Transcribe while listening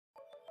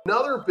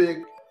Another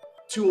big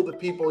tool that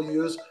people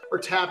use are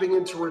tapping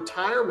into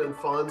retirement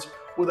funds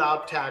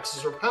without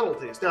taxes or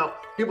penalties. Now,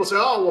 people say,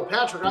 oh, well,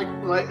 Patrick,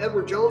 my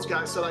Edward Jones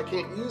guy said I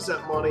can't use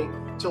that money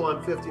till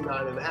I'm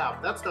 59 and a half.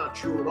 That's not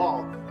true at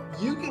all.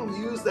 You can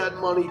use that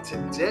money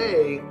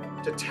today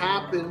to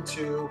tap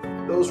into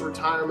those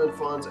retirement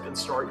funds and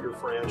start your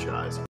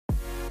franchise.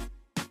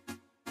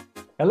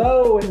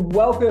 Hello, and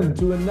welcome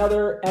to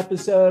another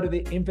episode of the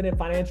Infinite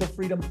Financial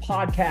Freedom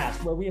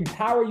Podcast, where we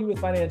empower you with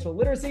financial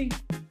literacy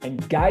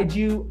and guide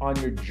you on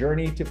your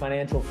journey to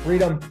financial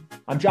freedom.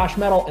 I'm Josh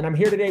Metal, and I'm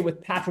here today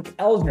with Patrick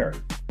Eisner.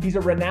 He's a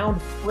renowned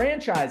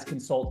franchise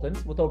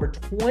consultant with over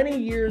 20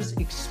 years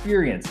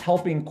experience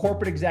helping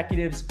corporate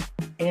executives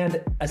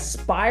and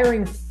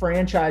aspiring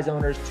franchise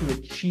owners to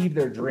achieve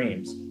their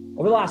dreams.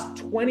 Over the last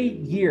 20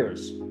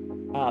 years,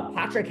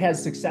 Patrick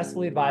has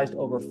successfully advised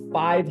over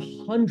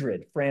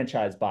 500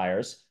 franchise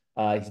buyers.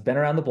 He's been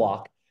around the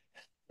block,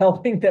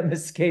 helping them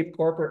escape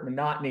corporate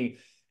monotony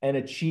and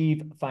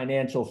achieve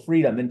financial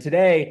freedom. And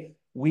today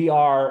we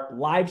are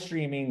live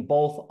streaming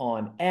both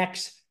on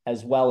X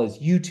as well as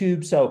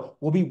YouTube. So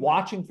we'll be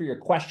watching for your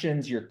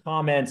questions, your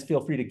comments. Feel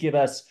free to give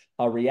us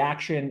a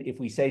reaction if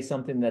we say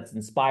something that's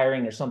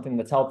inspiring or something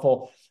that's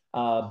helpful.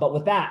 But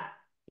with that,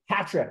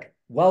 Patrick,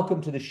 welcome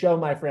to the show,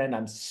 my friend.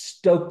 I'm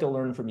stoked to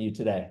learn from you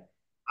today.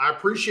 I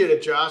appreciate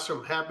it, Josh.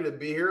 I'm happy to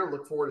be here and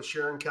look forward to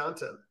sharing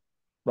content.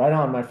 Right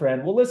on, my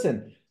friend. Well,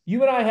 listen,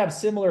 you and I have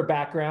similar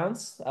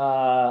backgrounds.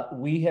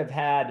 We have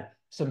had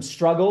some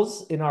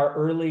struggles in our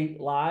early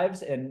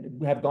lives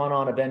and have gone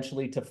on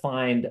eventually to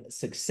find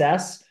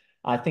success.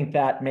 I think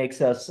that makes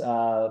us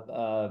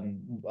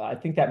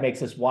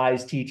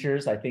wise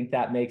teachers. I think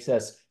that makes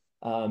us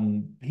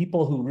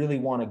people who really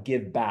want to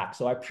give back.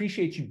 So I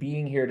appreciate you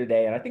being here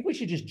today. And I think we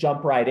should just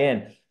jump right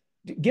in.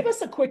 Give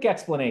us a quick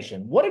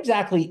explanation. What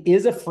exactly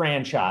is a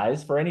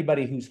franchise for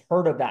anybody who's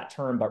heard of that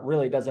term but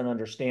really doesn't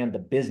understand the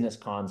business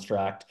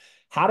construct?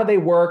 How do they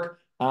work?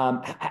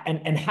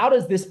 And how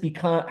did this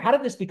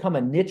become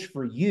a niche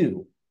for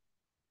you?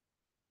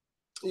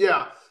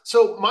 Yeah.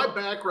 So my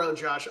background,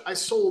 Josh, I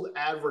sold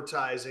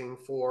advertising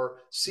for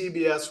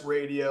CBS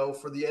Radio,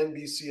 for the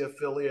NBC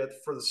affiliate,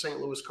 for the St.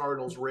 Louis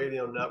Cardinals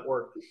radio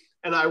network.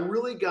 And I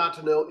really got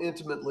to know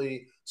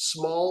intimately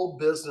small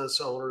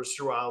business owners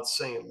throughout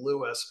St.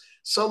 Louis.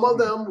 Some of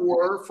them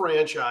were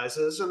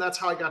franchises, and that's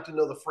how I got to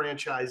know the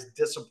franchise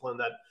discipline,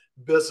 that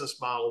business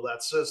model,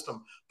 that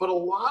system. But a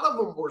lot of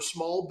them were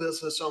small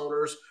business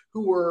owners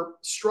who were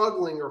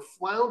struggling or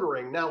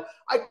floundering. Now,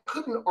 I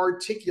couldn't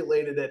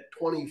articulate it at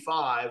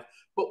 25,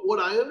 but what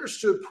I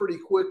understood pretty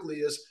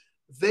quickly is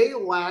they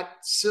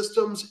lacked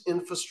systems,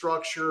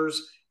 infrastructures,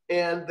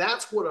 and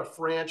that's what a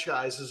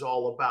franchise is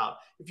all about.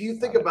 If you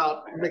think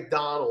about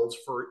McDonald's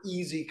for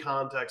easy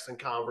context and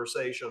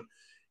conversation,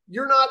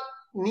 you're not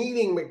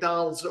needing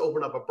McDonald's to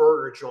open up a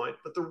burger joint,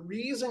 but the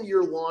reason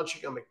you're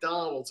launching a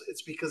McDonald's,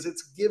 it's because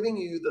it's giving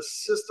you the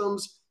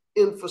systems,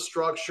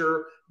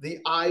 infrastructure, the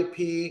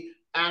IP,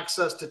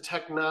 access to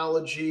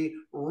technology,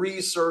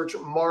 research,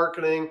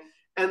 marketing,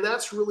 and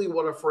that's really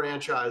what a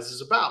franchise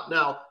is about.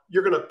 Now,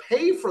 you're going to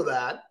pay for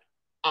that,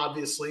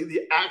 obviously,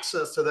 the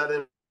access to that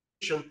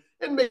information,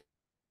 and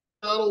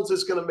McDonald's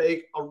is going to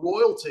make a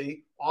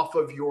royalty off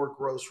of your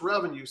gross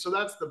revenue. So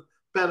that's the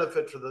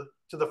benefit to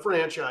the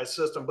franchise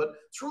system. But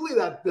it's really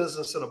that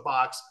business in a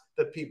box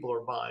that people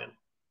are buying.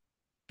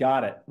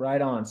 Got it.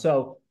 Right on.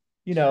 So,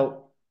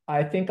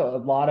 I think a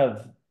lot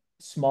of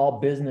small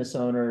business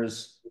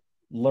owners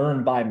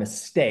learn by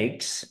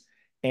mistakes,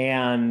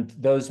 and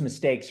those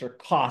mistakes are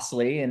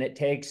costly, and it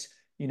takes,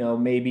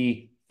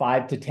 maybe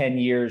 5 to 10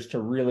 years to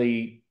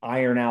really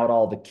iron out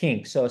all the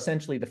kinks. So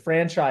essentially the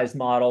franchise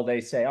model,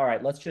 they say, all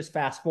right, let's just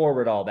fast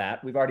forward all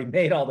that. We've already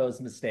made all those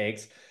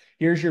mistakes.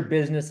 Here's your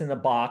business in the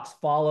box,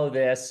 follow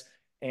this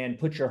and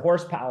put your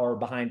horsepower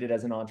behind it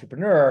as an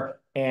entrepreneur.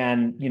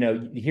 And,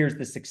 here's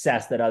the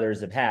success that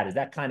others have had. Is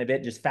that kind of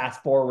it? Just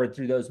fast forward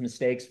through those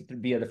mistakes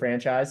via the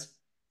franchise?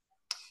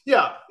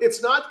 Yeah,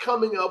 it's not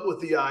coming up with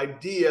the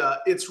idea.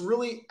 It's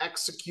really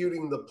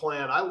executing the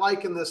plan. I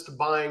liken this to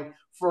buying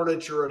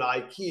furniture at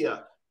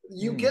IKEA.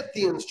 You get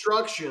the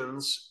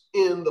instructions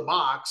in the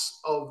box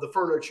of the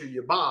furniture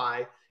you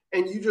buy,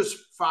 and you just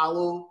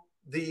follow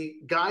the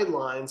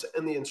guidelines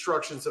and the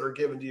instructions that are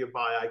given to you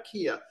by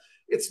IKEA.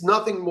 It's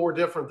nothing more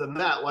different than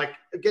that. Like,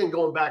 again,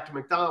 going back to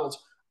McDonald's,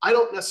 I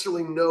don't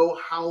necessarily know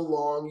how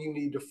long you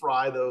need to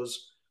fry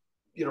those,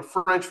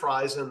 French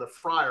fries in the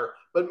fryer,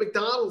 but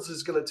McDonald's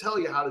is going to tell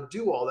you how to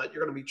do all that.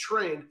 You're going to be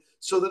trained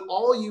so that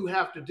all you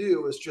have to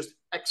do is just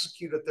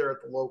execute it there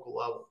at the local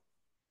level.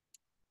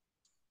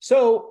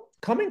 So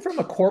coming from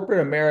a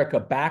corporate America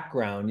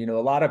background, a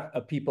lot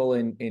of people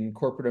in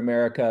corporate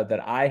America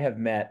that I have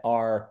met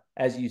are,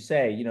 as you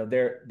say,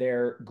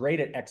 they're great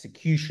at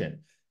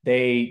execution.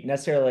 They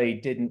necessarily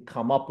didn't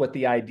come up with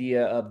the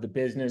idea of the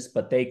business,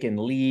 but they can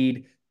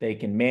lead, they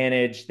can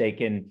manage, they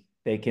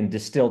can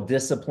distill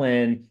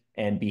discipline,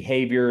 and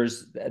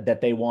behaviors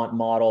that they want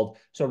modeled.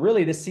 So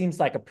really, this seems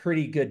like a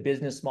pretty good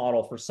business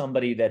model for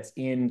somebody that's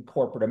in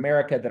corporate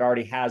America that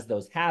already has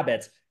those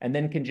habits and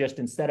then can just,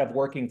 instead of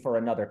working for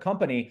another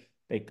company,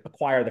 they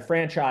acquire the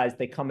franchise,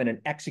 they come in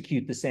and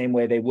execute the same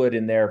way they would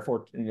in their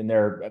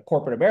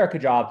corporate America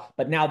job,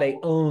 but now they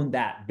own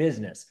that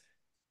business.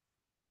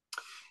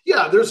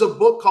 Yeah, there's a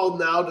book called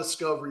Now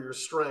Discover Your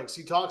Strengths.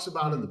 He talks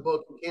about in the Hmm.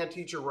 book, you can't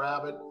teach a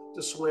rabbit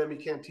to swim, you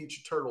can't teach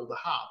a turtle to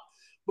hop.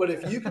 But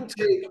if you can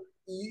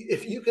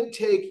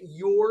take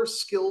your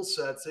skill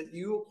sets that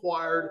you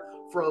acquired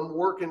from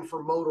working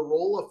for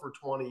Motorola for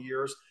 20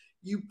 years,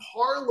 you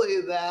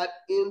parlay that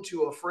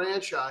into a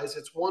franchise,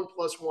 it's 1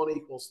 + 1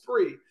 =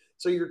 3.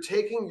 So you're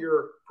taking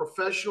your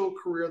professional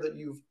career that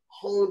you've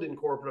honed in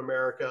corporate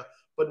America,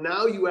 but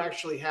now you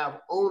actually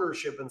have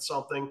ownership in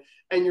something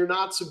and you're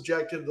not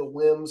subjected to the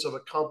whims of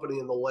a company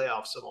and the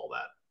layoffs and all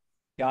that.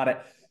 Got it.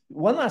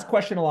 One last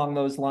question along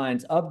those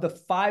lines. Of the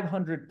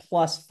 500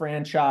 plus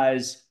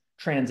franchise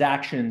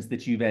transactions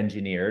that you've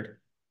engineered,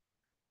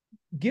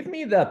 give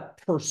me the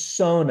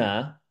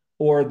persona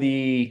or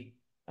the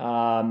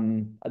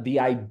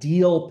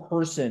ideal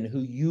person who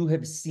you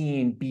have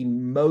seen be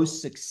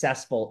most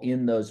successful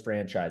in those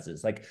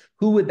franchises. Like,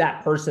 who would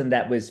that person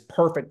that was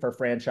perfect for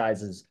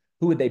franchises?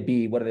 Who would they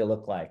be? What do they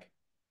look like?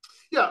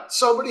 Yeah,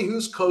 somebody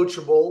who's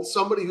coachable,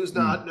 somebody who's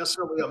not Mm.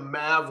 necessarily a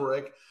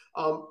maverick.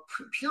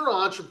 Pure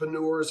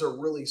entrepreneurs are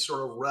really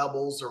sort of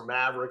rebels or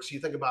mavericks. You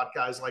think about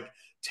guys like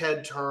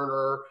Ted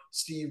Turner,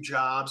 Steve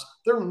Jobs,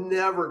 they're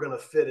never going to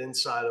fit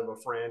inside of a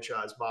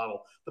franchise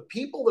model. The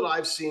people that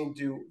I've seen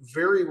do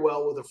very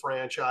well with a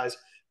franchise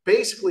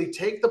basically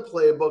take the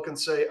playbook and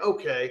say,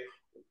 okay,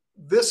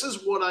 this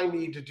is what I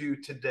need to do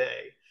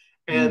today.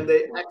 And Mm.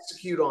 they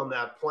execute on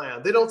that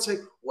plan. They don't say,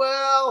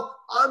 well,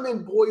 I'm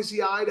in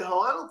Boise,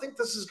 Idaho. I don't think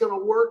this is going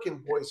to work in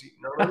Boise.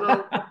 No, no,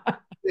 no.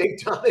 They've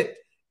done it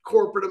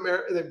corporate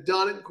America. They've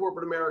done it in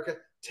corporate America.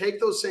 Take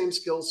those same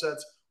skill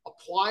sets,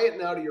 apply it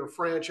now to your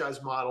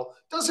franchise model.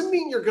 Doesn't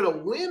mean you're going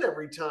to win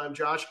every time,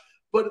 Josh,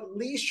 but at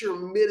least you're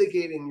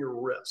mitigating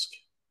your risk.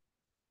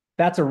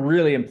 That's a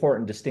really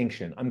important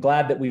distinction. I'm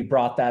glad that we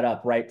brought that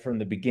up right from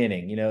the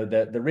beginning. You know,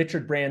 the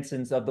Richard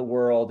Bransons of the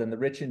world and the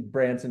Richard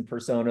Branson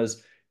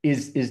personas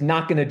is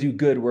not going to do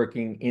good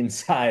working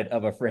inside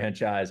of a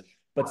franchise.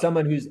 But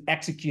someone who's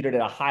executed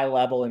at a high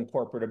level in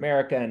corporate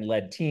America and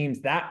led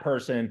teams, that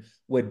person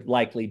would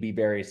likely be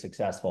very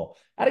successful.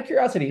 Out of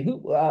curiosity,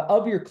 who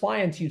of your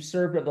clients you've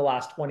served over the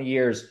last 20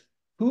 years,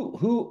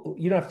 who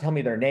you don't have to tell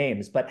me their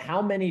names, but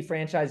how many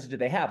franchises do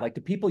they have? Like,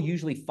 do people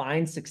usually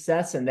find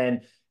success and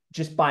then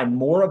just buy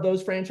more of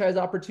those franchise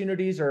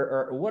opportunities,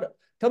 or what?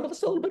 Tell me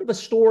just a little bit of a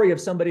story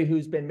of somebody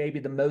who's been maybe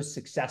the most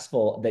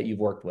successful that you've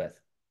worked with.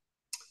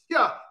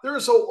 Yeah,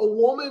 there's a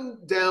woman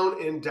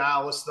down in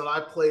Dallas that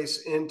I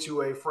place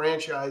into a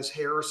franchise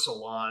hair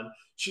salon.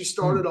 She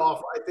started Hmm.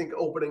 off, I think,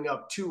 opening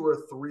up 2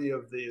 or 3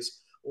 of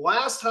these.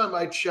 Last time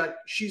I checked,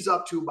 she's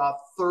up to about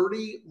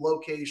 30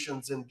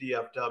 locations in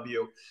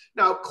DFW.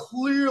 Now,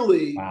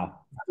 clearly,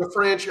 Wow. the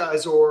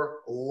franchisor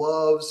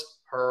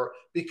loves her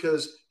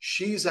because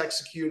she's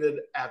executed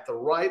at the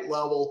right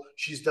level.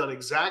 She's done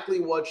exactly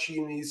what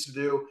she needs to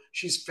do.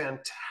 She's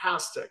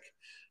fantastic.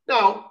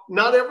 Now,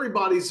 not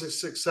everybody's as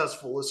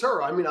successful as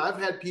her. I mean, I've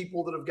had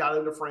people that have got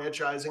into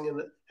franchising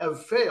and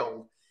have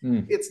failed.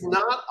 Hmm. It's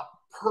not a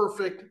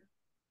perfect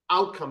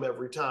outcome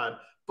every time.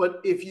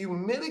 But if you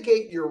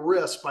mitigate your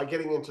risk by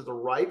getting into the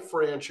right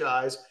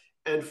franchise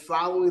and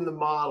following the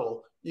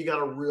model, you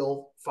got a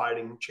real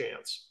fighting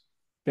chance.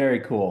 Very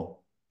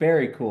cool.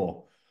 Very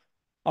cool.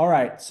 All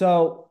right.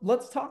 So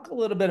let's talk a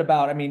little bit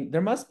about, I mean, there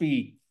must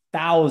be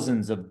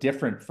thousands of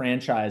different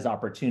franchise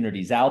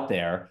opportunities out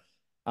there.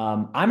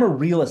 I'm a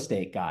real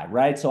estate guy,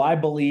 right? So I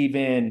believe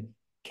in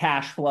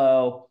cash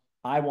flow.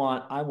 I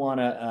want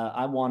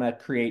to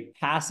create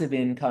passive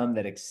income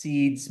that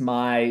exceeds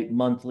my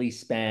monthly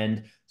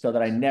spend so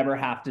that I never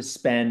have to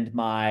spend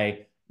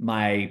my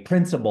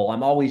principal.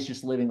 I'm always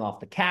just living off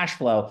the cash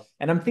flow.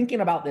 And I'm thinking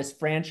about this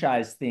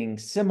franchise thing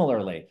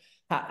similarly.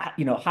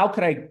 How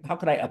could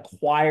I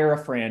acquire a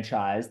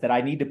franchise that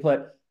I need to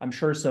put, I'm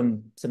sure,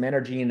 some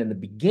energy in the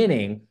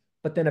beginning,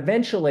 but then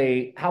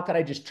eventually, how could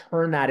I just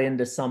turn that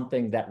into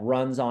something that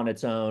runs on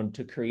its own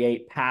to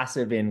create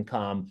passive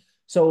income?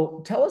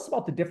 So tell us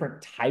about the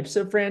different types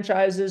of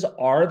franchises.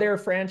 Are there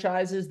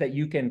franchises that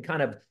you can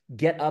kind of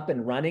get up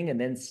and running and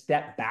then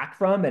step back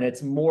from, and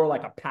it's more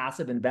like a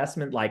passive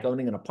investment, like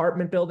owning an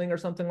apartment building or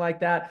something like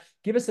that?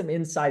 Give us some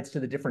insights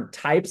to the different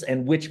types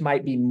and which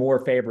might be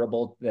more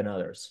favorable than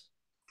others.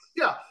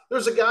 Yeah,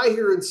 there's a guy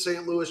here in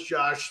St. Louis,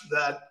 Josh,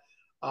 that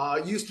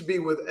used to be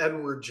with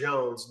Edward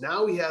Jones.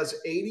 Now he has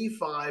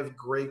 85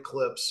 Great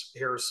Clips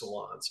hair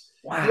salons.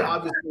 He Wow.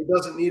 obviously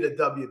doesn't need a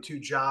W 2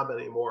 job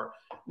anymore.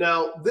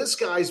 Now, this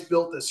guy's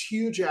built this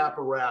huge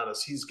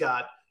apparatus. He's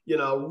got,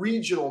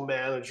 regional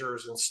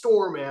managers and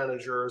store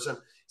managers. And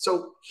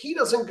so he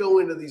doesn't go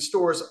into these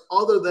stores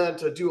other than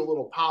to do a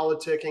little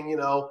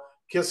politicking,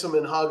 kiss them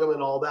and hug them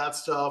and all that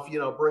stuff,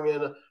 bring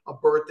in a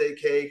birthday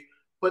cake.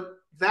 but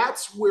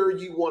that's where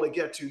you want to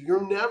get to.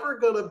 You're never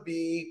going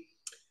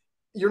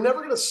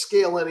to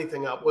scale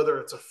anything up, whether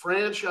it's a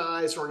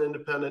franchise or an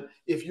independent.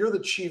 If you're the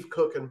chief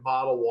cook and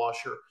bottle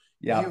washer,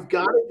 Yeah. you've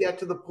got to get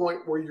to the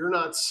point where you're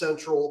not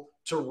central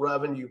to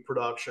revenue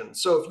production.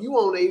 So if you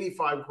own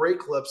 85 Great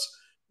Clips,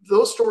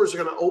 those stores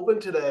are going to open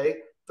today.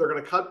 They're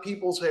going to cut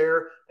people's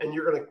hair, and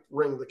you're going to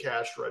ring the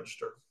cash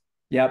register.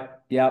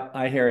 Yep. Yep.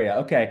 I hear you.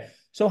 Okay.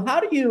 So how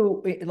do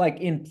you, like,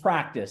 in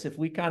practice, if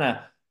we kind of,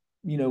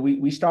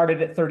 we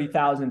started at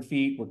 30,000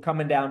 feet, we're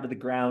coming down to the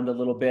ground a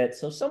little bit.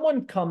 So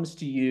someone comes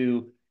to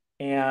you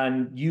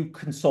and you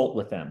consult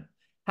with them.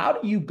 How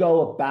do you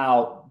go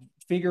about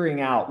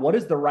figuring out what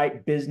is the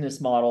right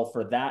business model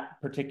for that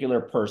particular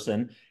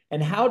person?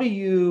 And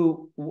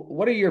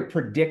what are your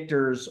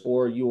predictors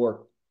or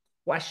your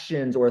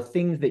questions or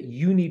things that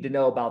you need to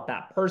know about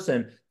that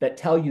person that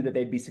tell you that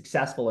they'd be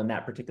successful in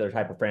that particular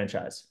type of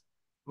franchise?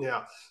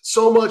 Yeah.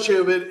 So much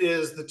of it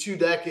is the 2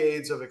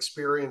 decades of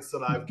experience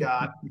that I've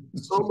got.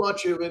 So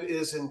much of it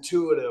is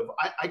intuitive.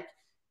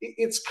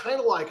 It's kind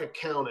of like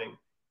accounting.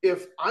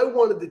 If I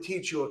wanted to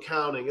teach you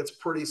accounting, it's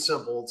pretty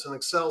simple. It's an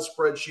Excel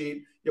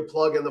spreadsheet. You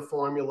plug in the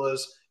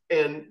formulas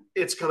and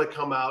it's going to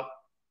come out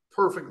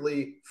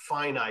perfectly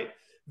finite.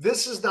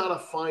 This is not a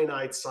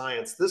finite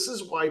science. This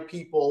is why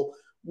people,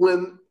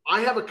 when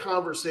I have a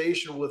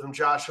conversation with them,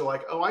 Josh, are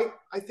like, oh,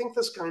 I think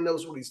this guy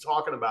knows what he's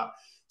talking about.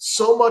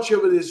 So much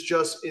of it is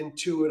just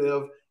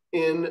intuitive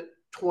in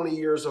 20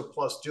 years of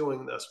plus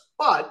doing this.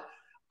 But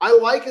I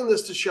liken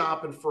this to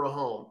shopping for a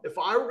home. If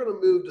I were going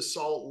to move to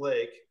Salt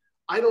Lake,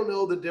 I don't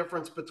know the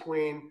difference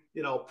between,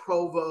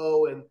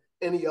 Provo and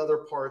any other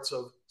parts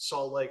of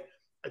Salt Lake.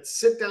 I'd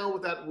sit down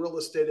with that real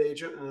estate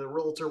agent and the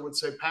realtor would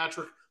say,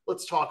 Patrick,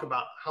 let's talk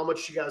about how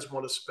much you guys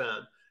want to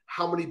spend.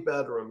 How many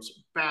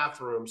bedrooms,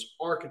 bathrooms,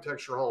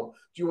 architecture home?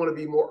 Do you want to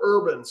be more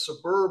urban,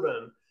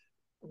 suburban?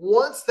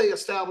 Once they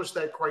establish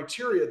that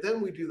criteria,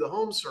 then we do the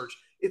home search.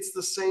 It's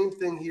the same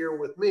thing here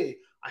with me.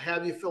 I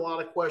have you fill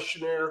out a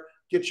questionnaire,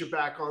 get you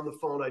back on the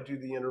phone, I do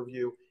the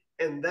interview,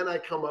 and then I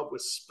come up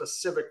with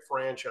specific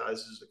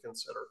franchises to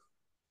consider.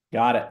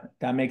 Got it.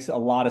 That makes a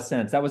lot of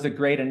sense. That was a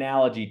great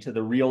analogy to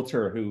the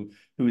realtor who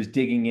is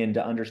digging in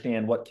to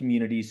understand what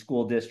communities,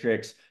 school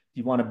districts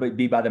you want to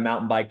be by the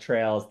mountain bike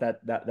trails.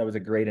 That was a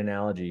great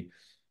analogy.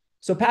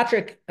 So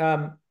Patrick,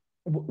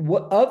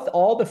 what of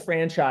all the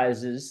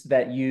franchises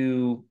that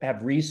you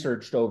have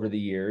researched over the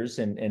years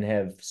and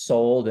have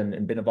sold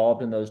and been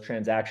involved in those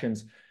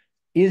transactions,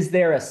 is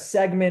there a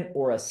segment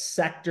or a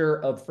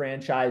sector of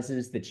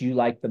franchises that you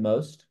like the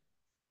most?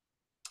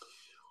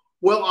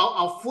 Well,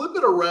 I'll flip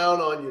it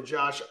around on you,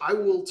 Josh. I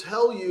will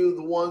tell you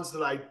the ones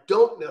that I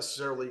don't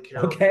necessarily care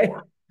Okay.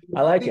 for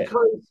I like it.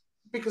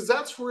 because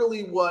that's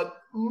really what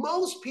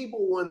most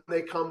people, when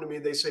they come to me,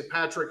 they say,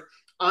 Patrick,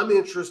 I'm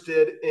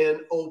interested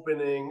in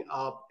opening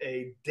up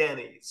a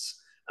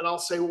Denny's. And I'll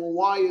say, well,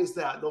 why is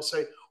that? And they'll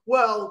say,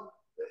 well,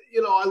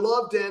 I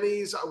love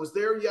Denny's. I was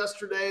there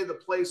yesterday. The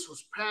place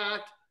was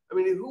packed. I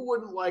mean, who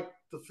wouldn't like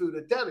the food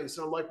at Denny's?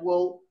 And I'm like,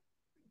 well,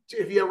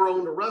 have you ever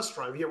owned a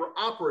restaurant? Have you ever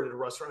operated a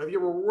restaurant? Have you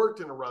ever worked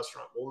in a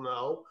restaurant? Well,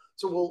 no.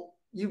 So,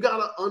 you got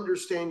to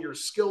understand your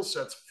skill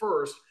sets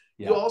first.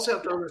 You Yeah. also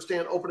have to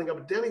understand opening up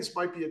a Denny's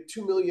might be a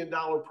 $2 million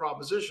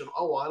proposition.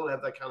 Oh, well, I don't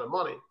have that kind of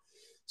money.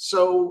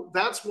 So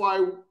that's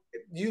why,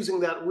 using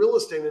that real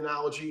estate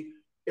analogy,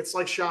 it's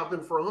like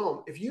shopping for a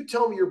home. If you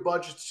tell me your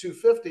budget's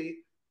 250,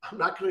 I'm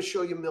not going to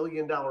show you $1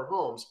 million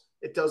homes.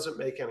 It doesn't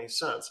make any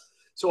sense.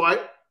 So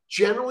I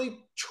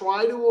generally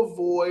try to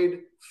avoid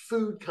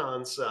food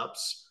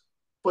concepts,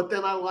 but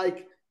then I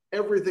like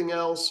everything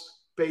else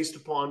based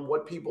upon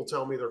what people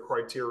tell me their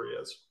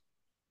criteria is.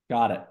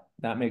 Got it.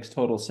 That makes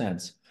total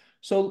sense.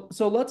 So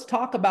let's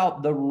talk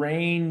about the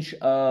range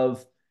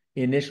of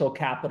initial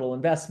capital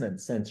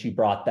investments since you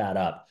brought that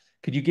up.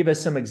 Could you give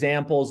us some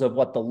examples of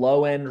what the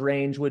low end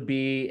range would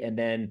be and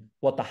then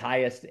what the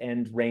highest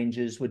end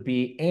ranges would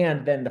be?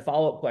 And then the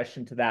follow-up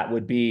question to that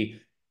would be,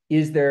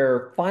 is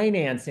there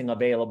financing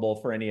available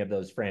for any of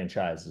those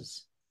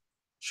franchises?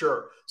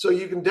 Sure. So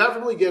you can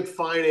definitely get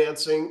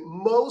financing.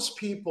 Most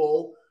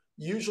people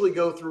usually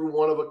go through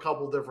one of a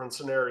couple different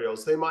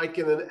scenarios. They might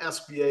get an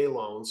SBA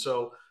loan.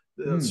 So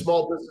the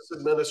Small Business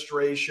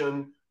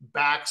Administration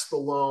backs the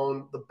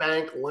loan. The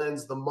bank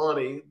lends the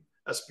money.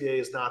 SBA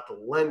is not the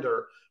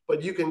lender,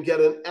 but you can get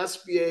an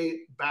SBA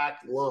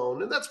backed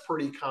loan, and that's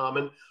pretty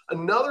common.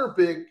 Another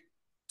big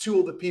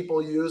tool that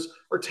people use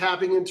are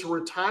tapping into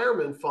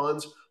retirement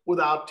funds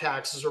without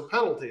taxes or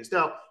penalties.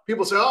 Now,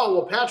 people say, oh,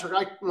 well, Patrick,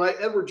 my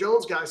Edward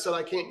Jones guy said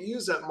I can't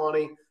use that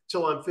money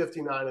till I'm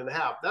 59 and a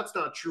half. That's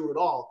not true at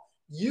all.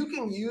 You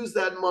can use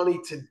that money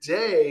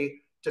today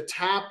to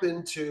tap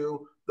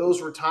into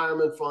those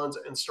retirement funds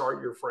and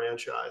start your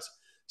franchise.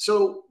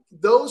 So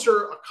those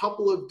are a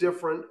couple of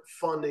different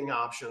funding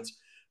options.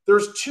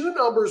 There's two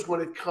numbers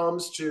when it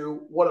comes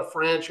to what a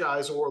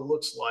franchisor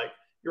looks like.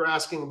 You're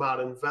asking about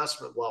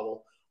investment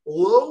level.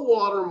 Low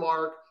water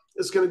mark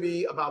is going to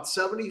be about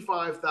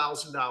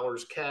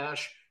 $75,000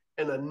 cash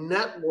and a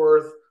net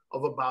worth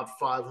of about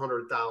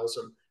 $500,000.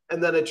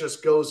 And then it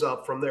just goes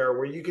up from there,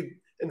 where you could,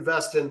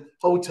 invest in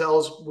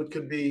hotels, which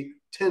could be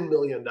 $10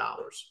 million.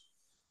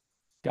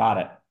 Got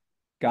it.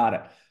 Got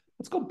it.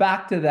 Let's go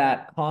back to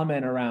that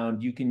comment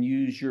around you can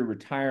use your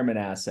retirement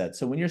assets.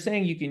 So when you're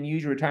saying you can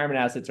use your retirement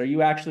assets, are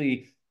you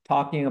actually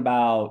talking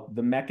about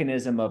the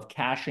mechanism of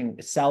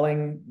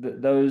selling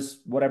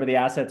those, whatever the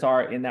assets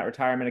are in that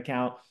retirement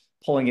account,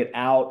 pulling it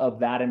out of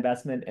that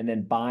investment and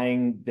then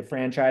buying the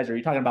franchise? Or are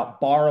you talking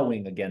about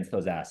borrowing against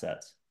those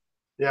assets?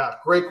 Yeah,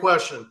 great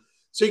question.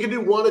 So you can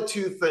do one of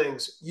two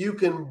things. You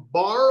can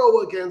borrow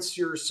against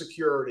your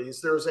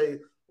securities. There's a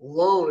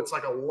loan. It's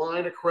like a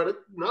line of credit,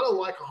 not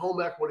unlike a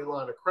home equity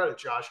line of credit,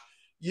 Josh.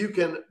 You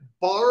can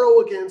borrow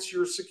against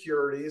your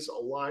securities, a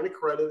line of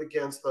credit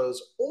against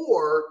those,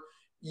 or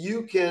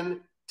you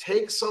can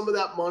take some of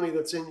that money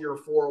that's in your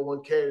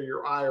 401k or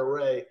your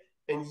IRA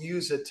and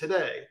use it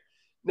today.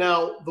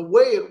 Now, the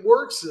way it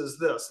works is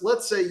this.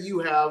 Let's say you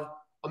have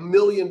 $1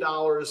 million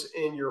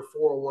in your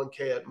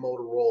 401k at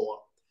Motorola.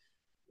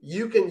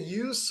 You can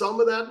use some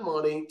of that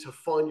money to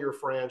fund your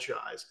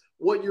franchise.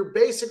 What you're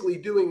basically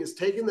doing is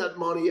taking that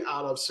money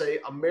out of, say,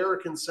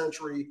 American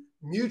Century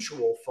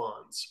mutual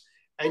funds,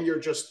 and you're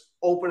just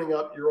opening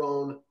up your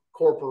own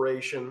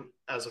corporation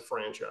as a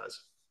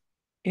franchise.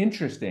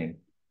 Interesting.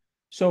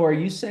 So are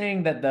you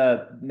saying that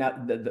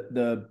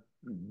the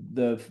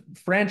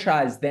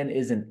franchise then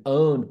isn't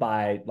owned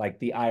by like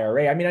the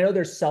IRA? I mean, I know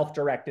there's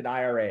self-directed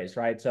IRAs,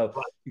 right? So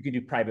you can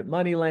do private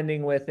money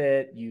lending with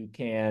it. You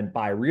can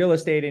buy real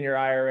estate in your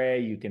IRA.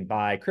 You can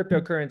buy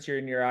cryptocurrency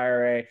in your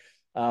IRA,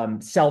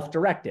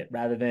 self-directed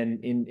rather than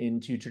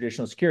into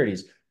traditional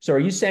securities. So are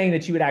you saying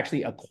that you would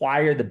actually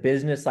acquire the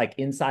business like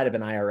inside of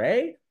an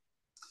IRA?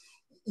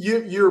 I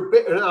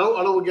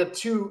don't want to get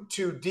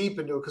too deep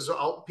into it because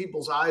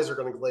people's eyes are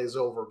going to glaze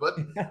over. But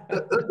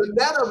the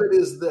net of it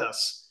is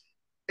this: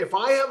 if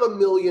I have $1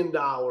 million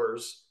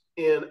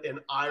in an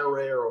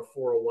IRA or a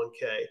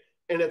 401k,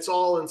 and it's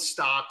all in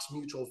stocks,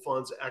 mutual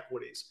funds,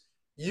 equities,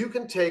 you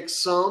can take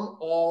some,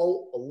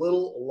 all, a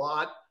little, a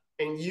lot,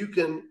 and you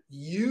can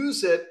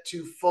use it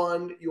to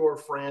fund your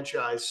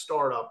franchise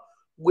startup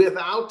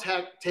without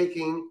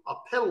taking a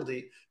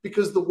penalty.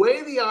 Because the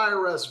way the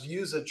IRS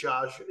views it,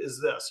 Josh,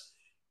 is this: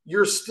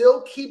 you're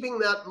still keeping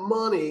that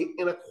money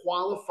in a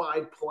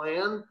qualified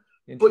plan,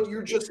 but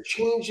you're just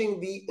changing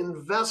the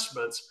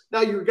investments.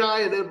 Now, your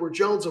guy at Edward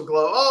Jones will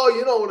go, oh,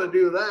 you don't want to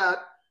do that.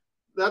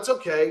 That's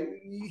okay.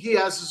 He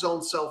has his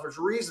own selfish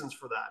reasons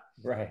for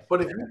that. Right.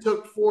 But if you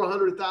took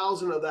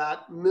 400,000 of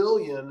that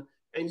million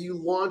and you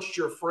launched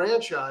your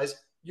franchise,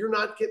 you're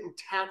not getting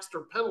taxed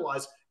or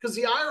penalized because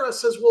the IRS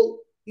says, well,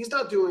 he's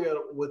not doing a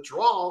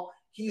withdrawal.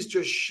 He's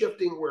just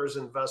shifting where his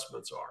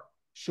investments are.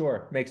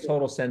 Sure. Makes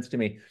total sense to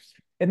me.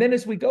 And then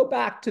as we go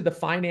back to the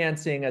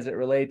financing as it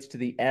relates to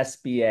the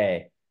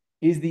SBA,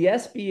 is the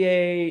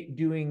SBA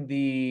doing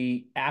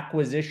the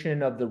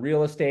acquisition of the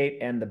real estate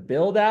and the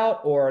build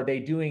out, or are they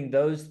doing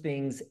those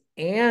things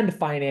and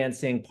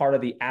financing part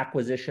of the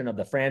acquisition of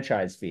the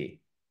franchise fee?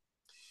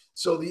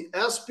 So the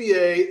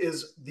SBA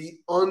is the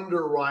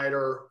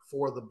underwriter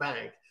for the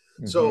bank.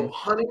 Mm-hmm. So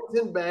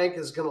Huntington Bank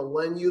is going to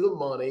lend you the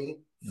money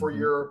for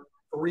your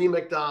 3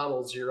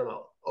 McDonald's you're going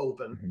to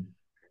open. Mm-hmm.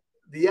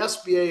 The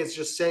SBA is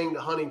just saying to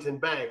Huntington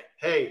Bank,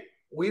 hey,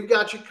 we've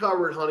got you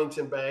covered,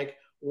 Huntington Bank.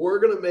 We're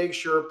going to make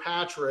sure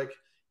Patrick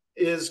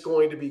is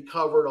going to be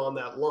covered on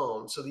that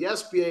loan. So the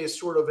SBA is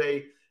sort of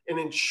an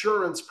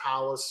insurance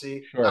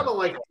policy, kind of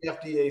like the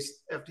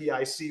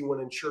FDIC would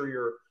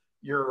insure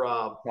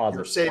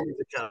your savings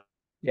account.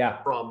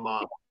 Yeah. From.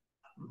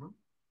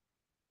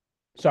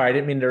 Sorry, I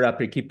didn't mean to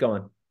interrupt you. Keep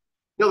going.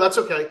 No, that's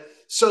okay.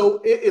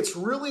 So it's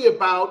really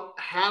about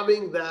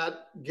having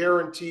that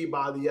guarantee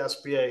by the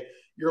SBA.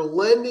 You're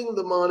lending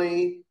the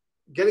money,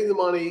 getting the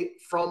money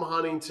from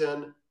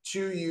Huntington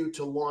to you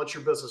to launch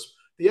your business.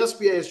 The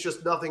SBA is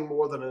just nothing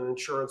more than an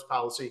insurance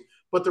policy,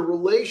 but the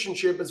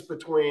relationship is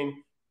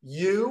between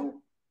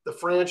you, the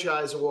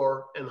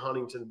franchisor, and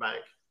Huntington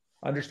Bank.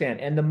 Understand.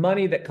 And the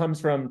money that comes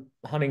from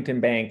Huntington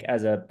Bank,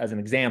 as an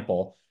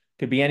example,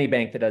 could be any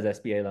bank that does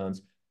SBA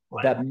loans.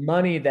 Right. That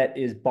money that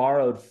is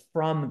borrowed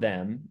from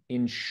them,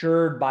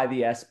 insured by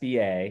the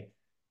SBA,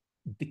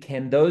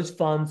 can those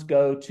funds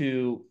go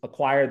to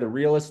acquire the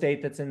real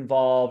estate that's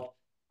involved,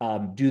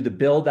 do the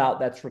build out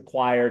that's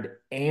required,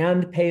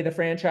 and pay the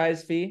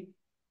franchise fee?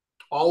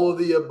 All of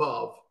the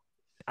above.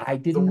 I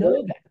didn't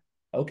know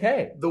that.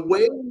 Okay. The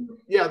way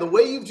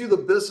you do the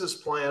business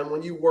plan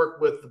when you work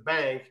with the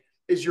bank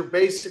is you're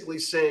basically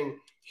saying,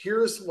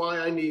 here's why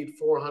I need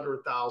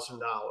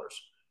 $400,000.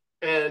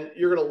 And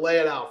you're going to lay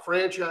it out: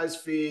 franchise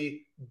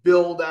fee,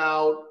 build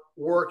out,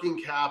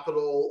 working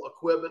capital,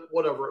 equipment,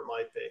 whatever it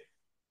might be.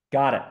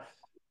 Got it.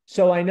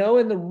 So I know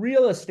in the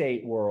real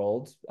estate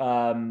world,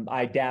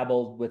 I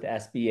dabbled with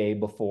SBA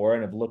before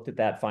and have looked at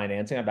that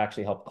financing. I've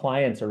actually helped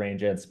clients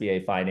arrange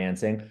SBA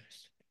financing.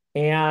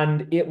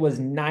 And it was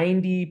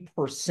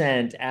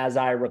 90%, as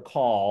I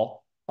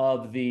recall,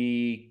 of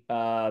the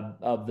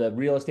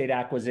real estate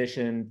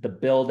acquisition, the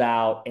build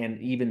out, and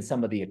even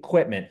some of the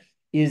equipment.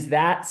 Is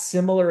that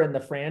similar in the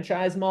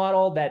franchise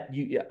model that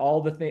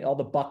all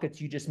the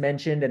buckets you just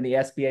mentioned and the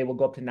SBA will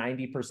go up to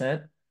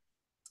 90%?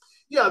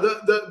 Yeah,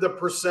 the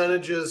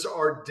percentages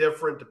are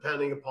different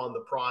depending upon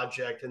the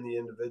project and the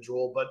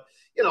individual. But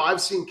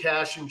I've seen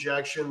cash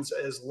injections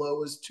as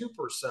low as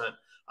 2%.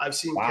 I've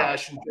seen Wow.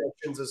 cash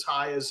injections as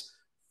high as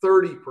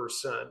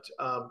 30%.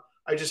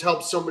 I just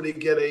helped somebody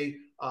get a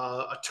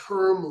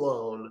term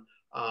loan.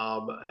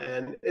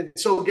 And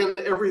so again,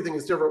 everything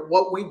is different.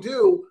 What we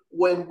do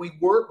when we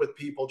work with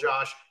people,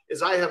 Josh,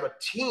 is I have a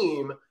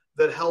team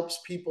that helps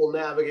people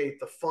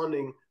navigate the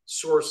funding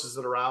sources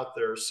that are out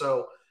there.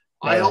 So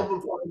I Right help on.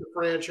 them find the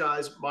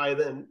franchise. My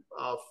then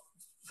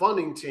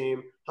funding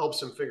team helps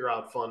them figure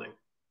out funding.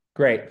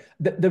 Great.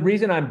 The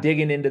reason I'm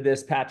digging into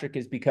this, Patrick,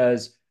 is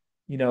because,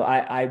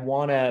 I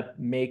want to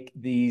make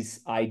these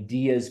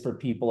ideas for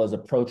people as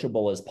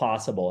approachable as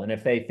possible. And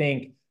if they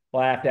think,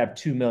 well, I have to have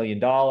 $2 million,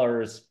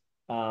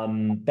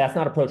 that's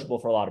not approachable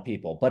for a lot of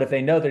people. But if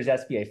they know there's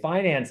SBA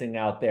financing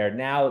out there,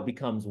 now it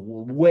becomes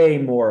way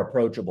more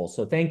approachable.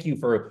 So thank you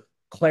for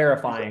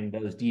clarifying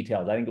those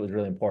details. I think it was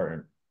really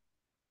important.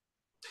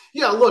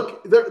 Yeah,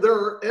 look,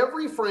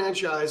 every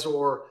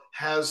franchisor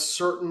has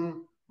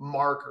certain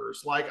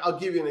markers. Like I'll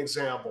give you an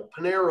example: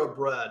 Panera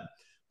Bread.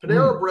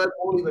 Panera Mm. Bread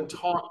won't even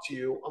talk to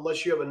you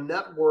unless you have a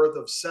net worth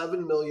of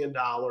 $7 million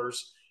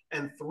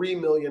and $3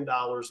 million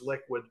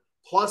liquid.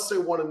 Plus, they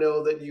want to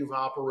know that you've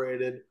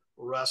operated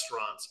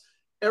restaurants.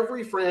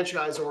 Every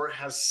franchisor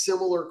has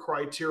similar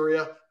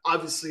criteria.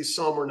 Obviously,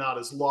 some are not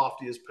as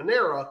lofty as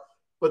Panera,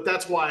 but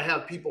that's why I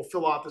have people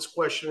fill out this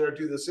questionnaire,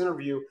 do this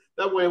interview.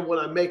 That way, when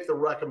I make the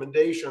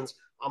recommendations,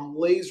 I'm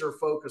laser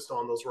focused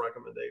on those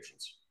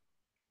recommendations.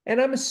 And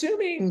I'm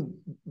assuming,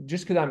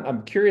 just because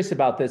I'm curious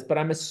about this, but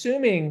I'm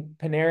assuming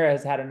Panera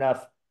has had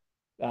enough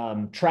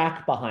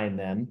track behind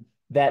them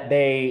that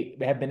they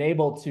have been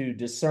able to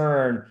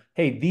discern,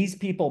 hey, these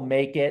people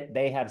make it,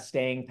 they have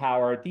staying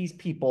power. These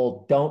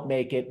people don't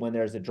make it when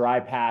there's a dry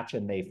patch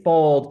and they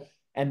fold,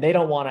 and they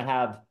don't want to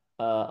have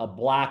a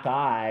black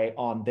eye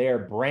on their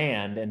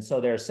brand. And so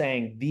they're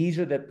saying these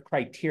are the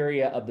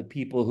criteria of the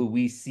people who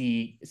we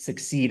see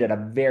succeed at a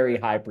very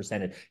high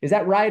percentage. Is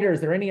that right? Or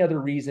is there any other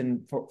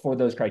reason for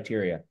those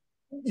criteria?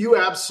 You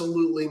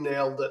absolutely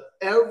nailed it.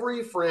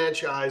 Every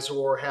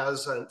franchisor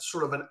has a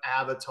sort of an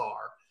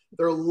avatar.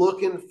 They're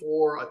looking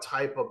for a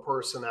type of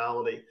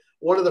personality.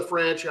 One of the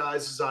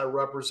franchises I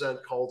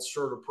represent called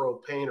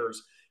CertaPro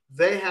Painters,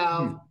 they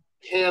have Hmm.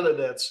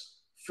 candidates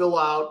fill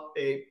out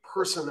a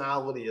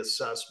personality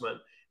assessment.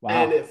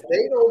 And Wow. if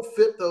they don't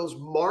fit those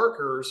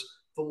markers,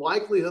 the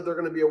likelihood they're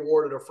going to be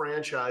awarded a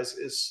franchise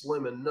is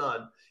slim and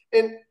none.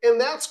 And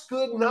that's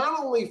good not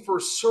only for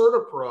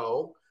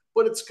CertaPro,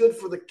 but it's good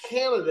for the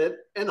candidate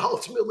and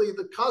ultimately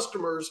the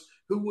customers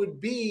who would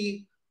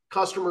be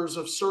customers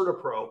of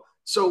CertaPro.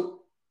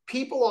 So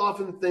people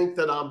often think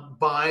that I'm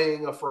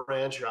buying a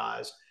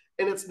franchise,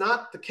 and it's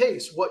not the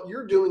case. What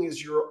you're doing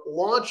is you're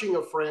launching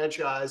a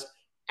franchise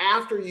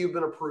after you've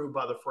been approved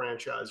by the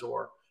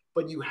franchisor,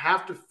 but you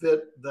have to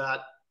fit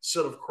that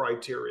set of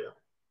criteria.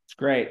 It's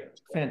great.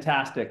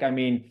 Fantastic. I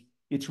mean,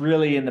 it's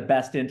really in the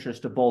best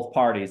interest of both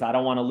parties. I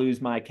don't want to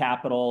lose my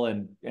capital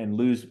and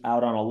lose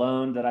out on a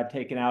loan that I've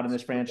taken out in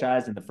this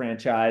franchise, and the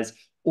franchise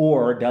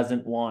or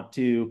doesn't want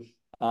to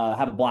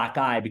have a black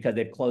eye because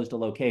they've closed a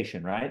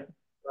location, right?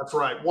 That's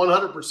right,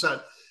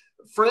 100%.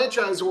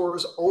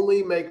 Franchisors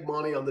only make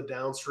money on the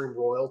downstream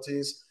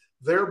royalties.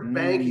 They're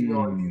banking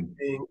on you Mm,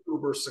 being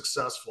uber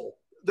successful.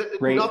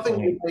 great Nothing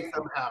would point. make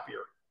them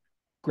happier.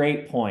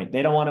 Great point.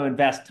 They don't want to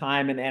invest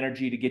time and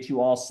energy to get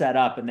you all set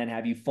up and then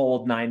have you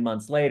fold 9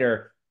 months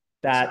later.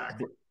 That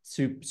Exactly.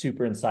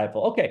 super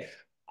insightful. Okay,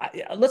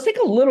 let's take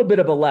a little bit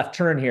of a left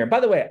turn here. By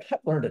the way, I've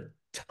learned a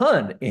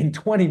ton in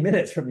 20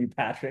 minutes from you,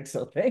 Patrick.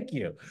 So thank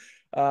you.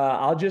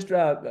 I'll just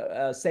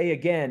say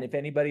again, if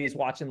anybody is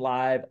watching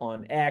live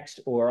on X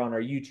or on our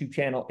YouTube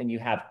channel and you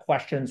have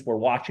questions, we're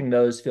watching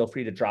those. Feel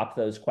free to drop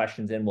those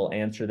questions in. We'll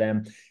answer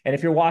them. And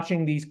if you're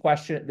watching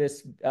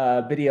this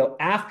video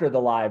after the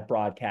live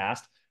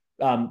broadcast,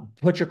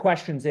 put your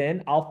questions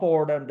in. I'll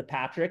forward them to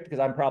Patrick because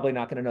I'm probably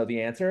not going to know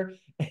the answer,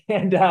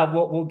 and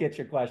we'll get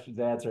your questions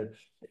answered.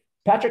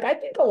 Patrick, I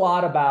think a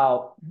lot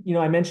about,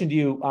 I mentioned to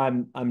you,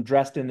 I'm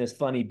dressed in this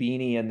funny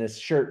beanie and this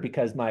shirt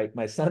because my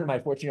son, my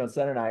 14-year-old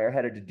son and I are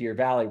headed to Deer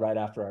Valley right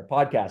after our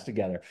podcast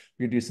together.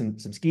 We're gonna do some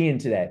skiing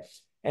today.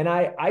 And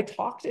I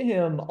talked to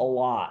him a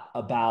lot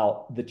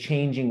about the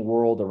changing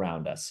world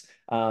around us.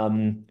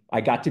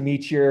 I got to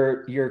meet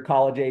your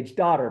college age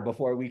daughter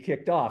before we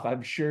kicked off.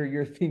 I'm sure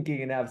you're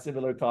thinking and have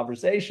similar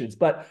conversations,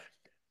 but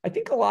I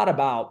think a lot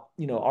about,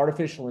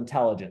 artificial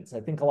intelligence.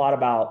 I think a lot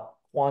about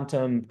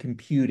quantum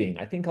computing.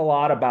 I think a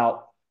lot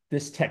about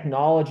this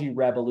technology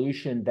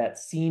revolution that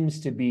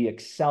seems to be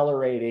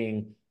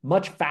accelerating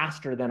much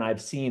faster than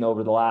I've seen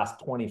over the last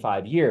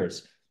 25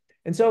 years.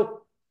 And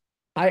so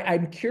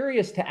I'm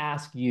curious to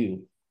ask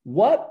you,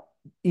 what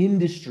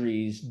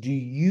industries do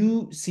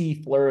you see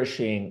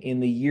flourishing in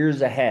the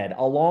years ahead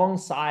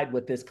alongside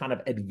with this kind of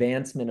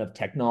advancement of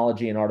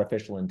technology and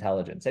artificial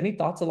intelligence? Any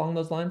thoughts along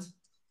those lines?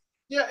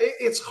 Yeah,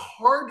 it's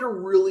hard to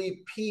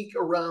really peek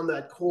around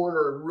that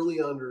corner and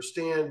really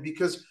understand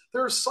because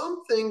there are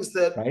some things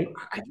that right?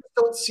 I just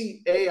don't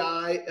see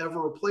AI ever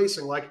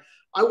replacing. Like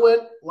I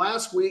went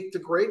last week to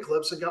Great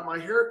Clips and got my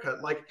hair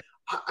cut. Like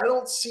I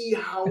don't see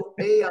how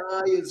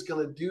AI is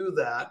going to do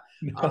that.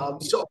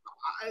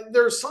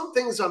 There's some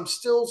things I'm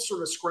still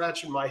sort of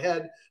scratching my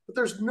head, but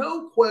there's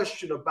no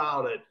question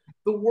about it.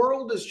 The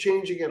world is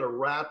changing at a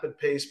rapid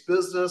pace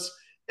business,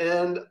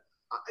 and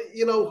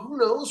who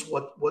knows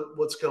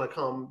what's going to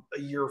come a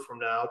year from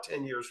now,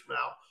 10 years from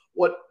now,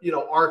 what,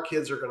 our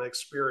kids are going to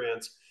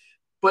experience.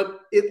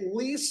 But at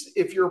least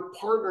if you're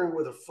partnering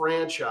with a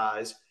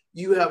franchise,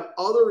 you have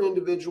other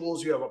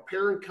individuals, you have a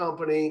parent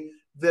company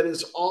that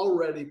is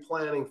already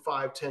planning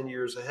 5, 10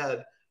 years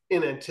ahead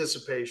in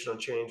anticipation of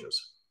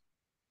changes.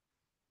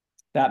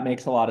 That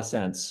makes a lot of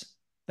sense.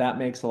 That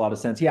makes a lot of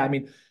sense. Yeah, I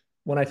mean,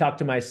 when I talk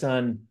to my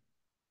son,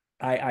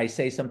 I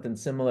say something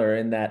similar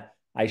in that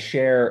I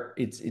share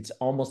it's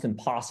almost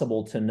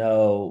impossible to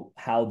know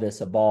how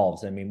this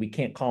evolves. I mean, we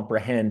can't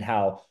comprehend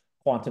how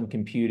quantum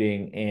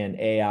computing and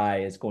AI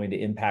is going to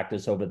impact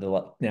us over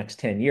the next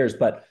 10 years.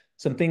 But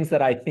some things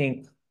that I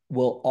think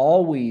will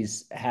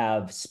always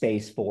have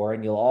space for,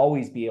 and you'll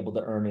always be able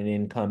to earn an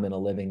income and a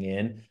living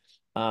in.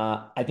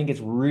 I think it's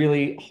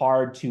really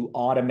hard to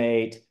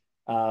automate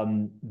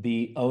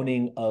the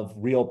owning of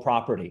real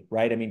property,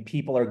 right? I mean,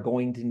 people are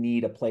going to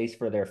need a place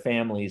for their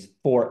families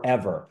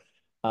forever.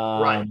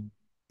 Right.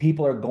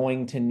 People are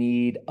going to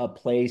need a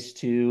place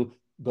to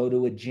go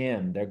to a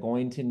gym. They're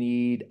going to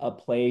need a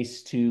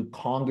place to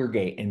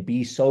congregate and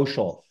be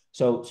social.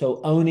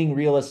 So owning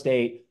real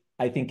estate,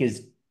 I think,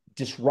 is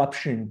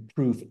disruption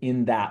proof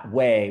in that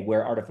way,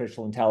 where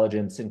artificial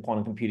intelligence and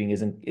quantum computing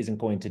isn't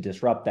going to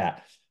disrupt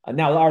that.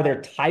 Now, are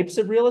there types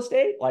of real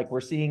estate like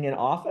we're seeing in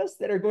office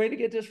that are going to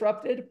get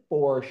disrupted?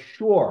 For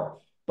sure,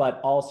 but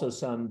also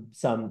some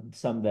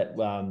that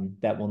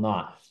will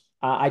not.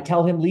 I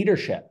tell him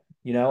leadership.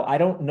 I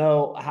don't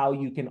know how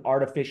you can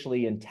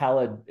artificially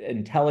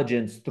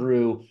intelligence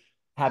through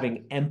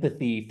having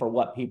empathy for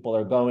what people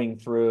are going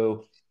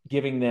through,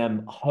 giving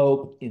them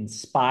hope,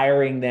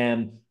 inspiring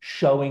them,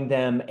 showing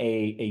them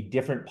a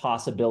different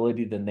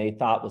possibility than they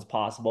thought was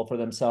possible for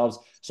themselves.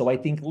 So I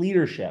think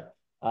leadership.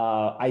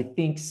 I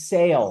think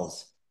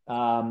sales,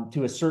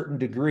 to a certain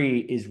degree,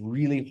 is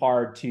really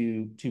hard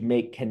to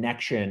make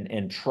connection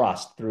and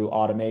trust through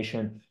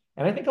automation.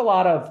 And I think a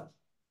lot of,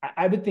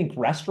 I would think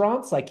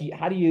restaurants, like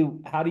how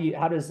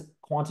does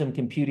quantum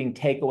computing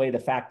take away the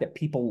fact that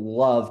people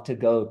love to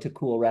go to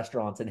cool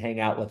restaurants and hang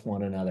out with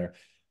one another?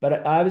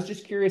 But I was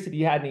just curious if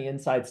you had any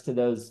insights to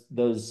those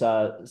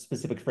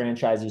specific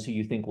franchises who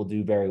you think will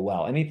do very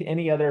well.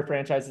 Any other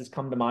franchises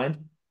come to mind?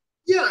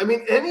 Yeah, I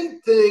mean,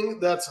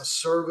 anything that's a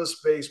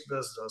service-based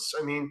business.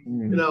 I mean,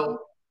 Mm.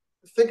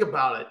 think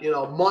about it.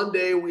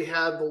 Monday we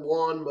had the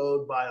lawn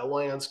mowed by a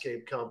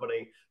landscape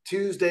company.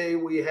 Tuesday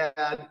we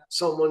had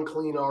someone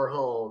clean our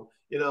home.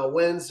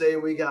 Wednesday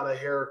we got a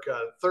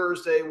haircut.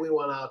 Thursday we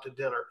went out to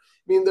dinner.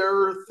 I mean, there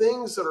are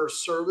things that are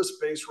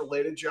service-based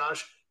related,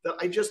 Josh, that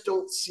I just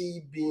don't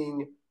see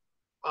being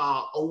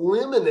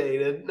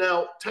eliminated.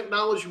 Now,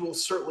 technology will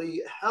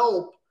certainly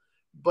help,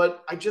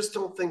 but I just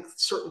don't think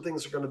certain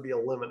things are going to be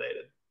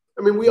eliminated.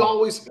 I mean, we Yeah.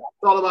 always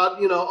thought about,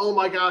 oh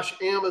my gosh,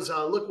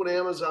 Amazon, look what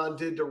Amazon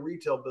did to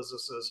retail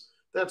businesses.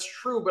 That's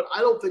true, but I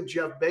don't think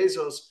Jeff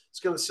Bezos is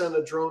going to send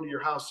a drone to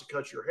your house to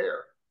cut your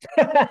hair.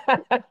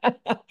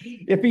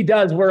 If he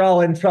does, we're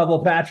all in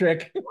trouble,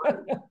 Patrick.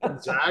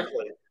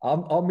 Exactly.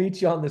 I'll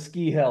meet you on the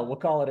ski hill. We'll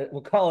call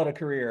it a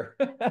career.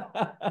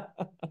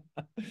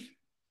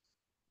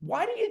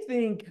 Why do you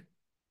think,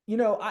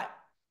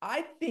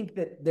 I think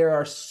that there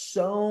are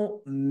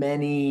so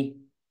many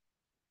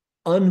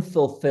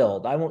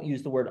unfulfilled, I won't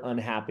use the word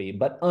unhappy,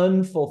 but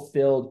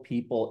unfulfilled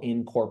people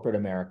in corporate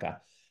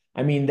America.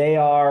 I mean, they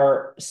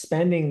are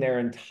spending their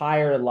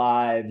entire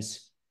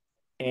lives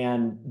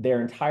and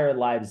their entire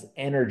lives'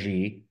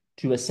 energy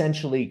to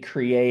essentially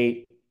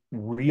create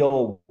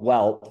real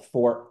wealth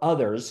for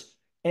others.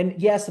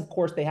 And yes, of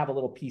course, they have a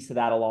little piece of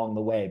that along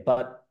the way,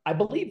 but I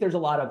believe there's a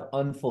lot of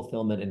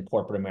unfulfillment in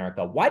corporate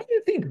America. Why do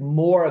you think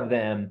more of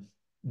them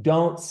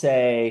don't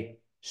say,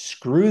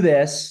 screw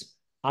this?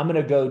 I'm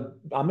going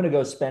to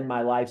go spend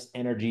my life's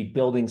energy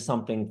building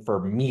something for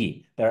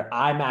me, that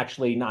I'm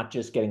actually not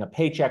just getting a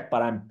paycheck,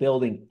 but I'm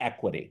building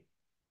equity.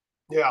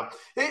 Yeah,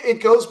 it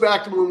goes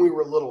back to when we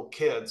were little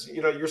kids.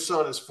 Your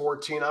son is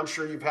 14. I'm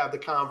sure you've had the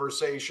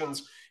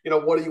conversations.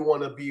 What do you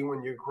want to be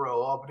when you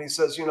grow up? And he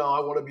says, I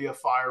want to be a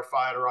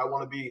firefighter. I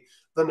want to be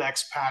the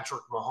next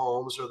Patrick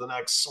Mahomes or the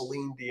next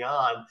Celine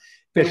Dion. And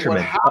what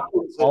Fisherman.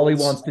 happens All he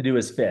is, wants to do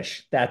is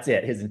fish. That's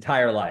it, his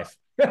entire life.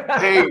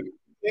 hey,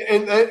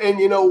 and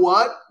you know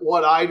what?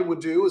 What I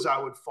would do is I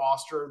would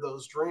foster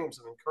those dreams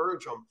and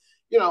encourage them.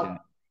 You know,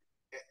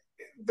 Yeah.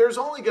 there's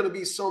only going to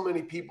be so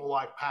many people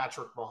like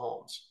Patrick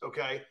Mahomes.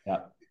 Okay, Yeah.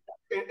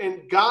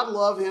 and God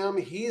love him.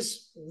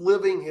 He's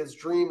living his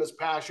dream, his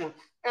passion.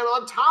 And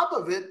on top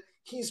of it,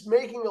 he's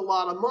making a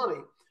lot of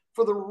money.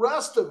 For the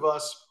rest of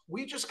us,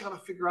 we just got to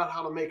figure out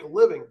how to make a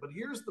living. But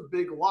here's the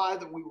big lie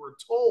that we were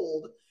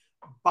told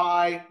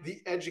by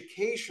the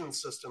education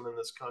system in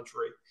this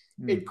country.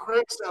 It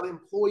cranks out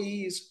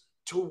employees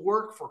to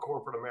work for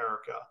corporate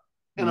America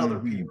and other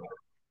people.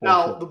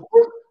 Now, the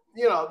book,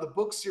 the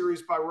book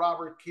series by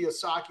Robert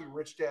Kiyosaki,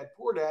 Rich Dad,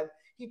 Poor Dad,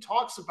 he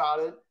talks about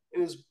it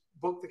in his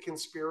book, The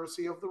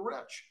Conspiracy of the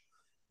Rich.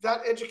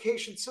 That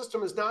education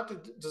system is not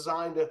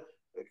designed to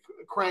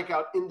crank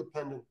out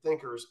independent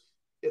thinkers.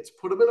 It's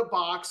put them in a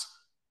box,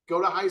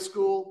 go to high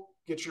school,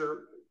 get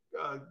your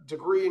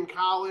degree in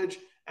college,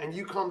 and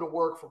you come to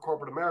work for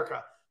corporate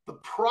America. The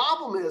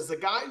problem is the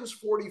guy who's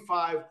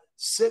 45,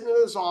 sitting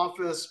in his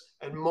office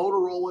at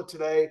Motorola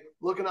today,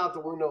 looking out the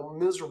window,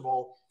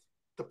 miserable.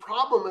 The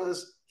problem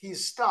is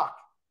he's stuck.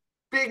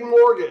 Big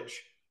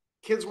mortgage,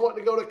 kids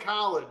wanting to go to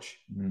college,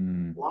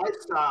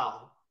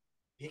 lifestyle.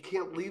 He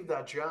can't leave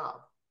that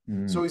job.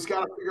 So he's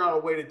got to figure out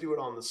a way to do it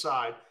on the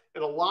side.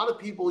 And a lot of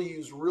people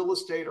use real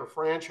estate or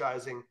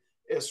franchising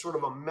as sort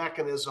of a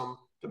mechanism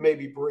to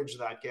maybe bridge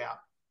that gap.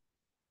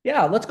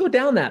 Yeah, let's go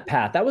down that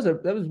path. That was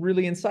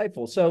really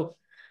insightful. So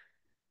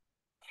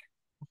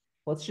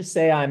let's just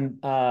say I'm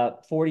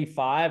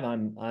 45.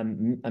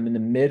 I'm in the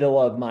middle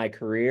of my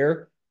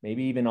career,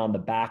 maybe even on the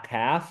back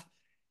half,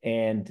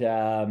 and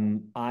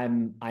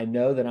I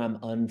know that I'm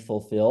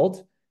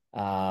unfulfilled.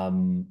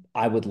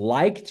 I would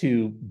like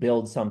to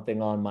build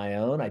something on my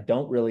own. I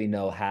don't really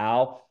know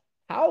how.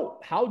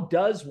 How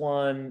does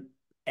one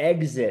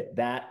exit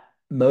that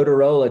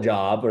Motorola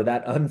job or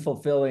that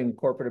unfulfilling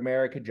corporate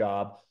America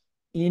job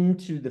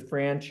into the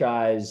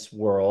franchise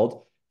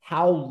world?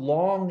 How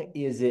long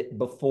is it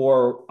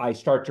before I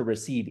start to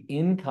receive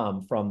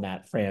income from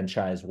that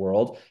franchise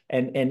world?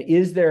 And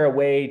is there a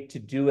way to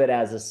do it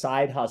as a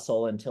side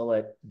hustle until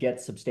it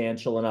gets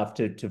substantial enough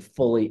to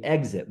fully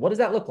exit? What does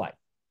that look like?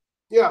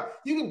 Yeah,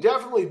 you can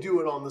definitely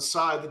do it on the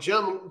side. The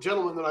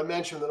gentleman that I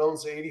mentioned that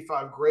owns the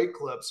 85 Great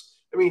Clips,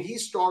 I mean, he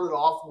started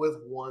off with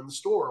one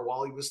store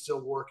while he was still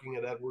working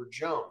at Edward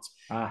Jones.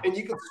 And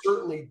you can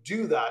certainly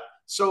do that.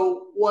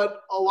 So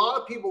what a lot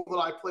of people that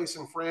I place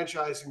in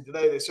franchising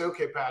today, they say,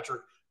 okay,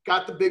 Patrick,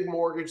 got the big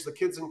mortgage, the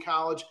kids in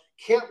college,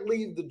 can't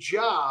leave the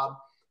job,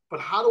 but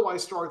how do I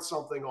start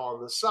something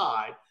on the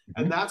side?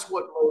 And that's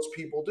what most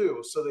people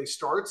do. So they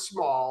start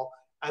small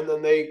and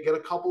then they get a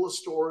couple of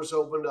stores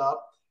opened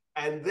up.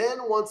 And then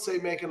once they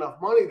make enough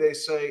money, they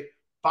say,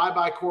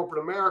 bye-bye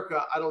corporate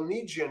America. I don't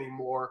need you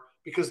anymore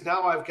because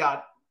now I've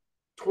got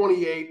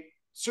 28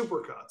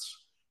 supercuts.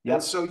 Yep.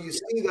 And so you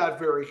see that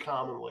very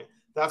commonly.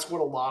 That's what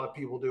a lot of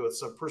people do.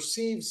 It's a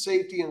perceived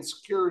safety and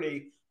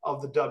security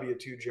of the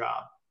W-2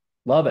 job.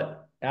 Love it.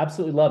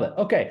 Absolutely love it.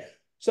 Okay.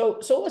 So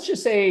let's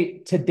just say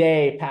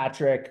today,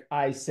 Patrick,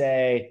 I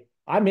say,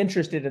 I'm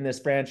interested in this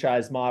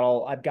franchise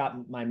model. I've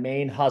got my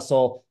main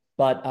hustle,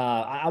 but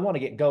I want to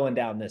get going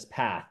down this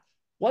path.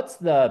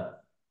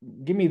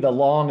 Give me the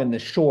long and the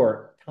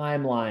short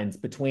timelines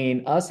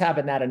between us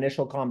having that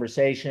initial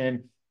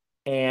conversation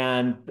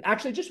and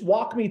actually just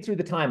walk me through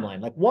the timeline.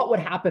 Like what would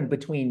happen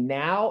between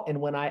now and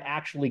when I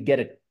actually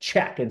get a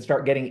check and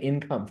start getting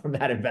income from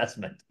that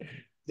investment?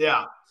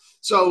 Yeah.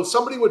 So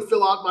somebody would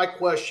fill out my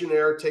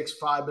questionnaire. It takes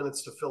 5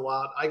 minutes to fill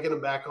out. I get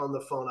them back on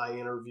the phone. I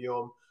interview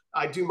them.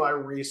 I do my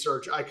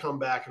research. I come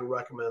back and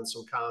recommend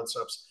some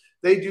concepts.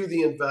 They do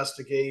the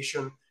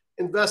investigation.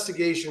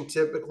 Investigation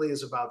typically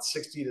is about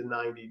 60 to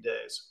 90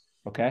 days.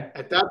 Okay.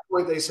 At that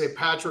point, they say,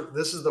 Patrick,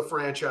 this is the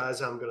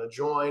franchise I'm going to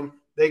join.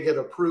 They get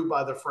approved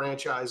by the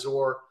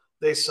franchisor.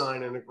 They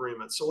sign an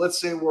agreement. So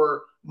let's say we're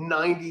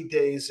 90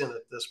 days in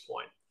at this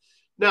point.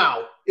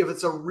 Now, if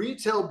it's a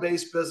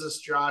retail-based business,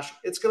 Josh,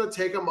 it's going to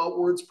take them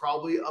upwards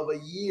probably of a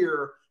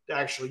year to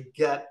actually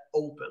get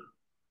open.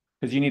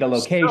 Because you need a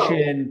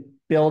location,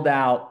 build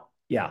out.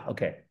 Yeah,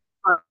 okay.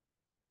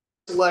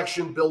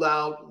 Selection, build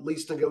out,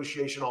 lease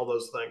negotiation, all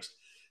those things.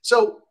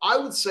 So I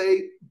would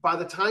say by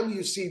the time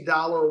you see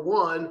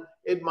 $1,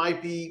 it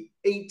might be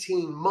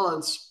 18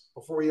 months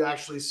before you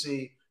actually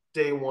see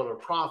day one of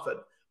profit.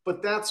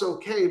 But that's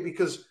okay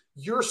because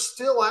you're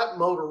still at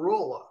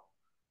Motorola.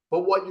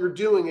 But what you're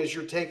doing is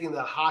you're taking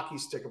that hockey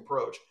stick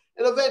approach.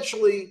 And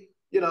eventually,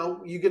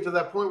 you get to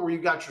that point where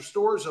you've got your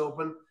stores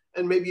open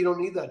and maybe you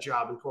don't need that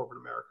job in corporate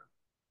America.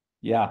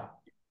 Yeah,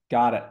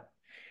 got it.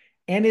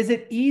 And is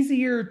it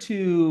easier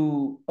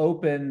to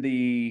open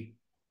the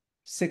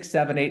 6,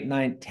 7, 8,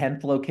 9,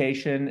 10th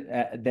location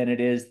than it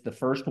is the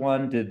first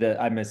one?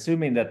 I'm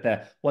assuming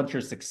that once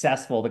you're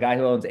successful, the guy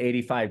who owns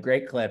 85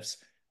 Great Clips,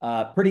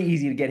 pretty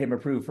easy to get him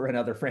approved for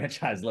another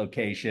franchise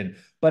location.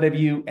 But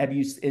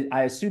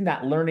I assume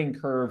that learning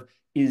curve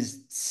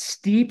is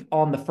steep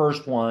on the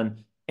first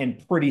one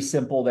and pretty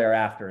simple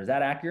thereafter. Is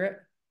that accurate?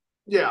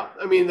 Yeah.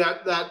 I mean,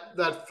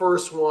 that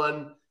first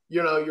one,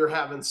 you're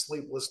having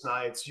sleepless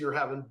nights, you're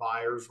having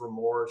buyer's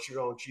remorse,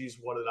 you're going, geez,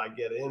 what did I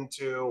get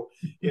into?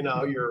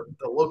 The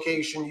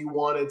location you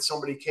wanted,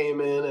 somebody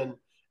came in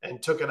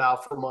and took it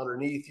out from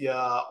underneath you.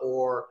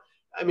 Or,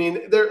 I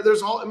mean,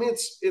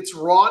 it's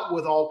wrought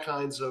with all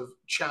kinds of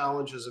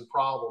challenges and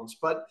problems.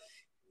 But,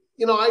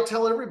 I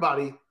tell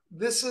everybody,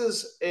 this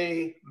is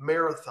a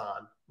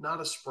marathon, not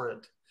a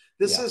sprint.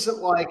 This Yeah. isn't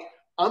like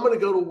I'm going to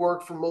go to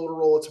work for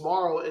Motorola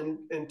tomorrow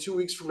and 2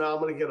 weeks from now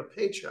I'm going to get a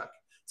paycheck.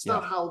 It's Yeah.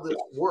 not how this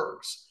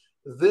works.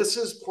 This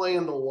is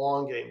playing the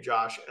long game,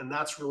 Josh, and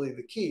that's really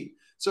the key.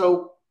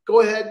 So go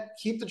ahead,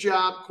 keep the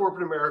job,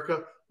 corporate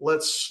America.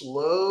 Let's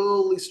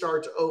slowly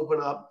start to open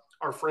up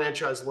our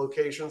franchise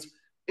locations.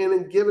 And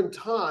in given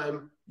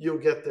time, you'll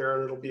get there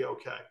and it'll be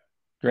okay.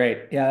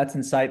 Great. Yeah, that's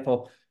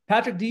insightful.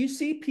 Patrick, do you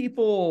see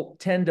people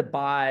tend to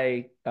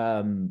buy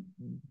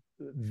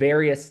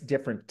various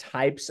different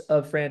types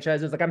of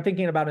franchises? Like I'm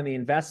thinking about in the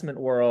investment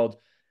world,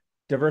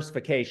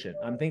 diversification.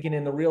 I'm thinking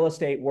in the real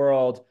estate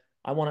world,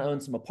 I want to own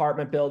some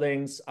apartment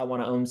buildings. I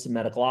want to own some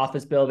medical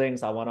office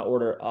buildings. I want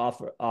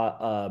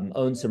to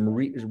own some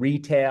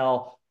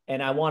retail,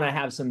 and I want to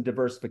have some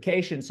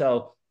diversification.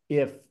 So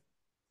if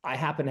I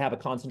happen to have a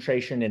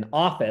concentration in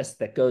office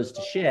that goes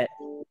to shit,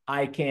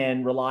 I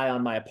can rely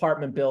on my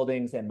apartment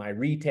buildings and my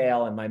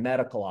retail and my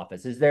medical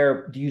office.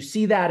 Do you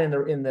see that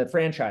in the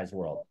franchise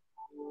world?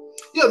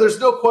 Yeah, there's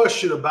no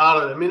question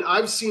about it. I mean,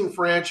 I've seen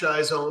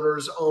franchise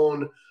owners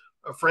own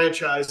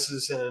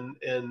franchises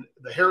in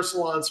the hair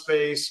salon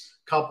space,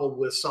 coupled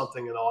with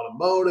something in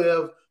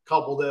automotive,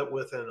 coupled it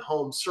with in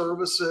home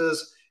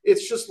services.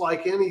 It's just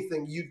like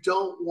anything. You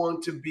don't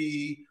want to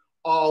be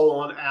all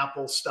on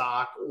Apple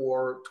stock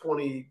or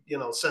 20,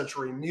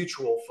 century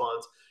mutual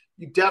funds.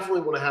 You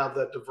definitely want to have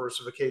that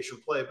diversification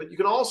play, but you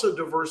can also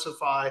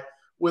diversify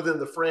within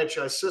the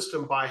franchise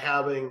system by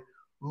having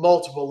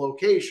multiple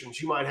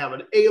locations. You might have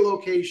an A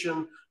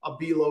location, a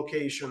B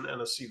location,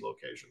 and a C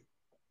location.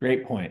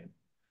 Great point.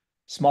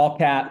 Small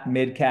cap,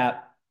 mid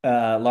cap,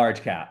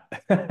 large cap.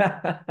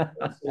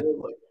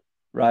 Absolutely.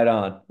 Right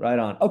on, right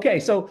on. Okay,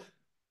 so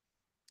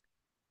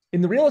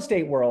in the real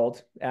estate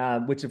world,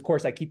 which of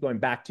course I keep going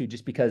back to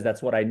just because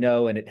that's what I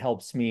know and it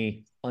helps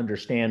me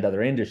understand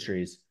other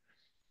industries,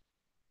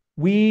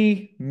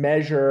 we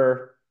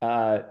measure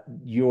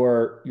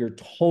your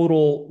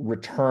total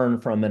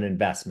return from an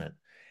investment.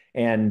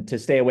 And to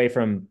stay away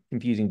from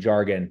confusing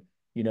jargon,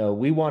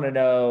 we want to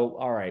know,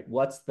 all right,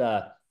 what's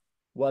the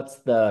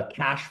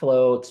cash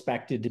flow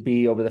expected to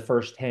be over the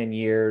first 10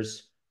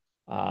 years?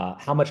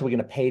 How much are we going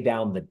to pay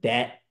down the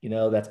debt?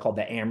 That's called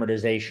the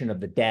amortization of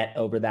the debt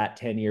over that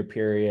 10-year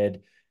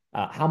period.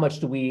 How much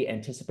do we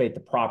anticipate the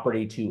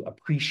property to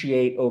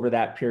appreciate over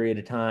that period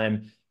of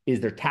time? Is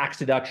there tax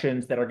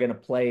deductions that are going to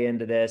play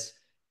into this?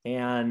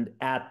 And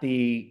at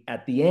the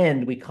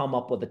end, we come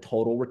up with a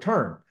total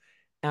return.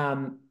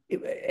 And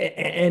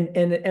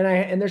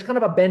there's kind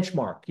of a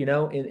benchmark,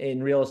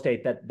 in real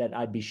estate that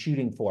I'd be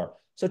shooting for.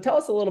 So tell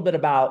us a little bit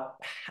about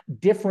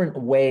different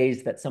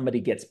ways that somebody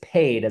gets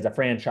paid as a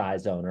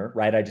franchise owner,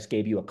 right? I just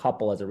gave you a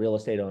couple as a real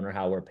estate owner,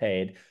 how we're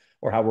paid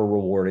or how we're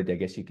rewarded, I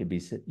guess you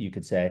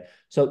could say.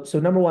 So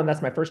number one,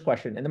 that's my first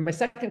question. And then my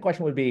second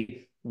question would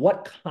be,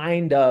 what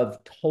kind of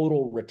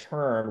total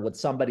return would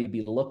somebody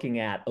be looking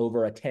at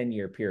over a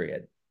 10-year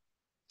period?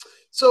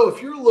 So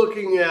if you're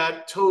looking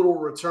at total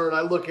return,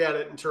 I look at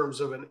it in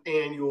terms of an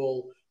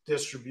annual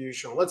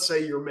distribution. Let's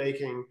say you're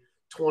making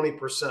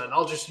 20%.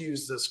 I'll just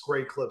use this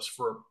Great Clips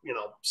for,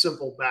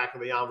 simple back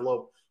of the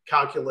envelope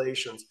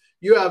calculations.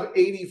 You have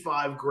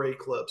 85 Great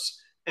Clips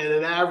and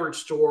an average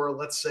store,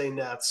 let's say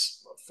nets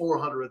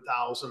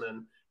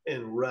 400,000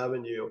 in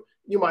revenue.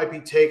 You might be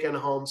taking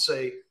home,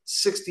 say,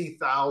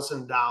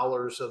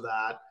 $60,000 of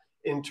that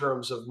in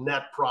terms of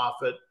net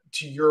profit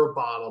to your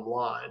bottom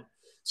line.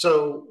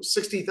 So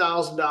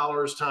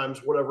 $60,000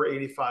 times whatever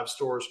 85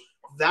 stores,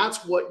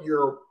 that's what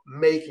you're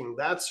making.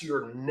 That's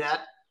your net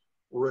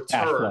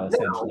Cash flow, return.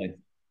 essentially.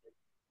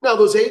 Now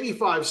those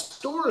 85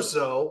 stores,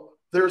 though,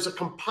 there's a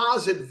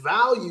composite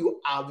value,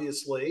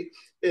 obviously.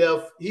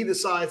 If he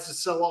decides to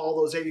sell all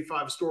those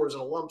 85 stores in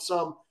a lump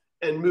sum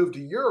and move to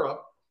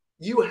Europe,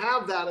 you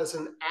have that as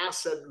an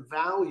asset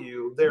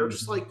value there,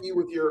 just like you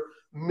with your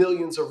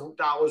millions of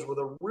dollars worth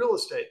of real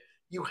estate.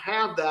 You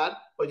have that,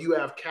 but you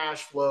have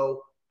cash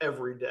flow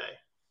every day.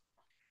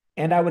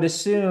 And I would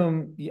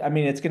assume,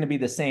 it's going to be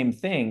the same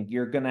thing.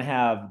 You're going to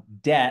have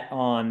debt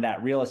on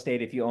that real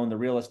estate if you own the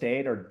real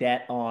estate, or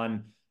debt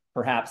on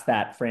perhaps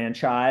that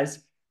franchise.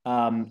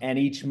 And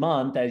each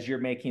month, as you're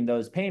making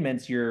those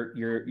payments,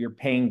 you're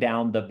paying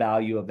down the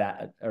value of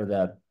that, or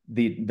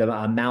the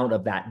amount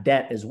of that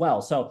debt as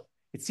well. So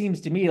it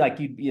seems to me like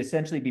you'd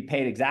essentially be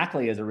paid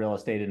exactly as a real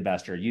estate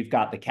investor. You've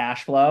got the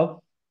cash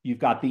flow, you've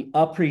got the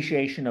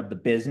appreciation of the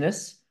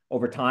business.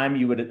 Over time,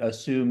 you would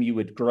assume you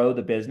would grow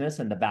the business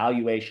and the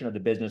valuation of the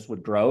business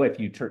would grow if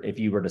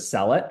you were to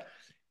sell it,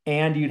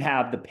 and you'd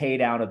have the pay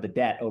down of the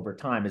debt over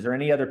time. Is there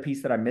any other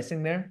piece that I'm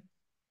missing there?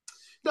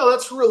 No,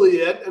 that's really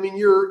it. I mean,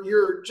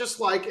 you're just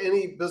like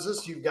any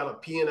business. You've got a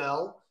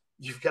P&L,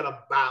 you've got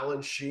a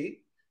balance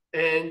sheet,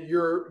 and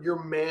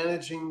you're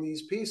managing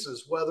these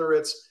pieces, whether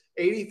it's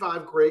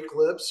 85 Great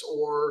Clips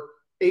or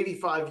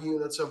 85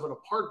 units of an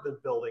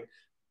apartment building.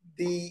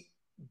 The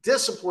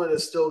discipline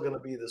is still going to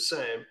be the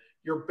same.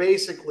 You're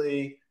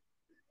basically,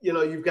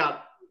 you've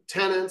got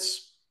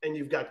tenants and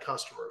you've got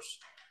customers.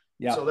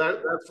 Yeah. So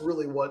that's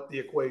really what the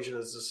equation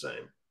is the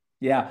same.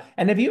 Yeah.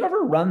 And have you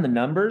ever run the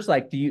numbers?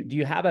 Like, do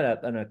you have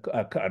an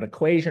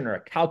equation or a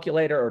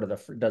calculator, or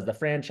does the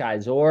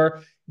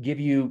franchisor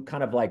give you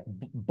kind of like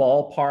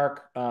ballpark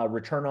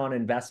return on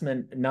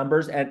investment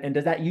numbers? And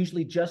does that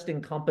usually just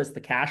encompass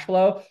the cash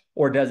flow,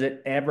 or does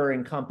it ever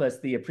encompass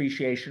the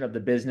appreciation of the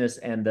business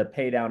and the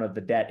pay down of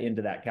the debt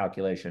into that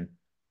calculation?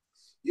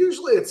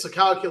 Usually it's a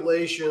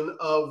calculation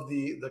of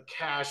the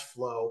cash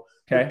flow.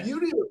 The Okay.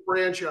 beauty of the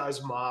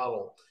franchise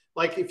model,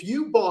 like if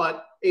you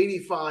bought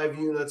 85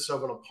 units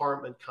of an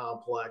apartment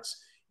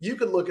complex, you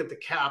could look at the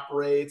cap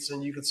rates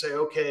and you could say,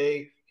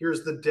 okay,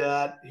 here's the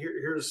debt,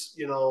 here's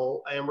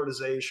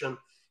amortization.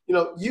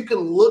 You can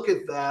look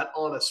at that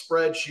on a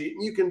spreadsheet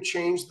and you can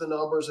change the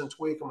numbers and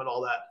tweak them and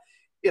all that.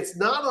 It's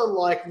not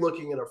unlike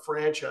looking at a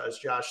franchise,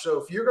 Josh. So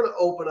if you're going to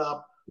open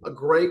up a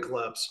Gray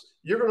Clips,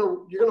 you're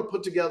gonna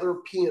put together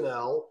a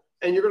P&L,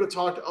 and you're going to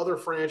talk to other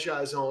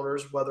franchise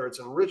owners, whether it's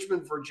in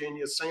Richmond,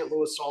 Virginia, St.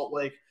 Louis, Salt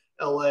Lake,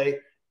 LA,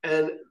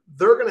 and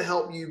they're going to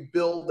help you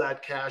build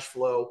that cash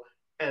flow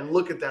and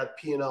look at that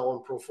P&L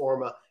and pro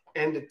forma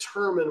and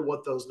determine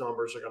what those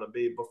numbers are going to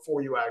be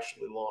before you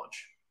actually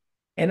launch.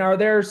 And are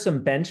there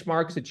some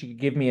benchmarks that you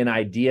could give me an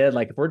idea?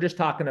 Like if we're just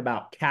talking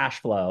about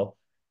cash flow,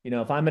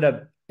 if I'm going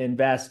to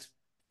invest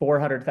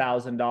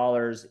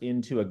 $400,000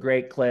 into a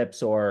Great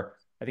Clips, or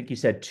I think you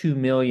said 2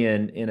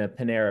 million in a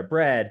Panera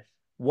Bread,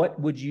 what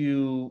would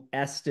you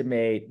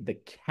estimate the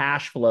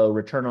cash flow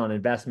return on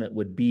investment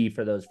would be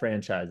for those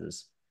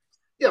franchises?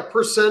 Yeah,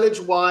 percentage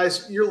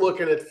wise, you're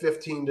looking at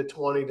 15 to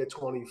 20 to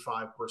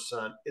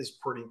 25% is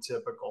pretty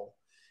typical.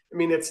 I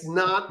mean, it's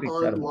not Pretty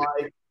credible.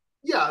 unlike,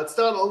 yeah, it's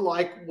not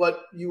unlike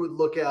what you would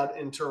look at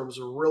in terms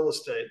of real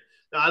estate.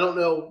 Now, I don't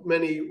know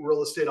many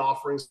real estate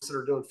offerings that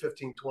are doing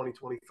 15, 20,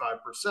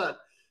 25%,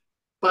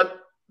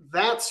 but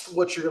that's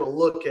what you're going to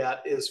look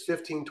at is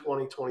 15,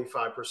 20,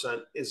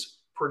 25% is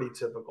pretty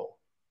typical.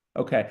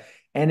 Okay.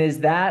 And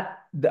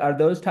are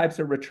those types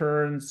of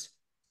returns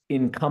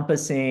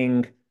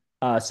encompassing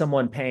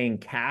someone paying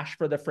cash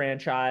for the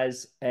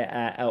franchise,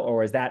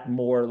 or is that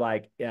more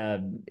like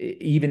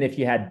even if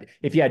you had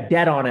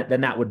debt on it,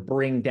 then that would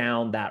bring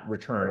down that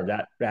return? Is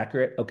that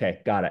accurate? Okay,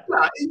 got it.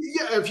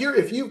 Yeah,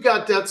 if you've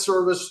got debt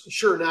service,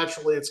 sure,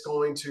 naturally it's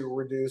going to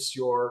reduce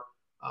your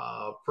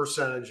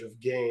percentage of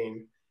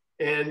gain.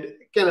 And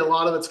again, a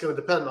lot of it's going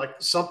to depend. Like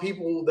some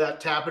people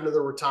that tap into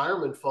their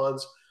retirement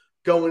funds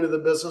go into the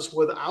business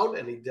without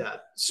any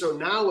debt, so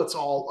now it's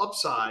all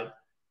upside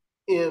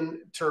in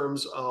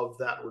terms of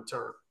that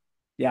return.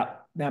 Yeah,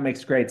 that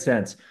makes great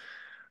sense.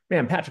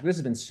 Man, Patrick, this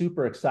has been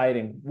super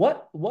exciting.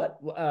 What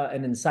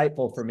and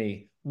insightful for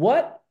me.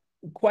 What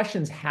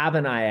questions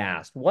haven't I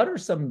asked? What are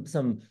some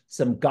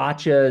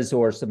gotchas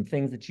or some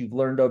things that you've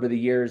learned over the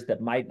years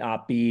that might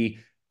not be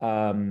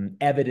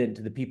evident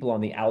to the people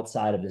on the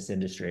outside of this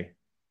industry?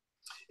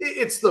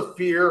 It's the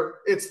fear.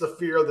 It's the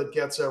fear that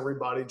gets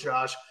everybody,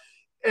 Josh.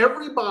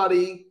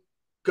 Everybody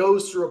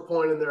goes through a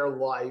point in their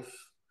life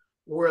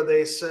where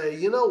they say,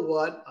 you know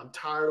what? I'm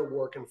tired of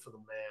working for the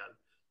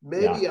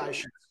man. Yeah. Maybe I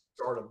should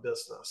start a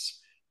business.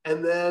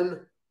 And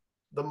then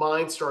the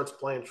mind starts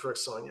playing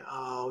tricks on you.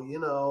 Oh,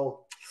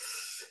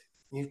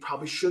 you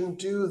probably shouldn't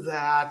do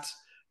that.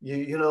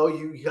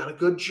 You got a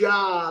good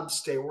job.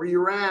 Stay where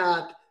you're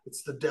at.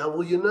 It's the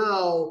devil,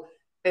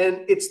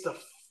 and it's the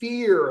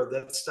fear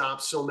that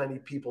stops so many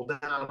people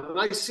down. And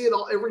I see it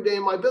all every day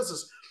in my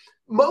business.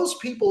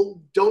 Most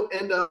people don't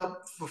end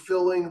up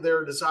fulfilling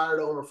their desire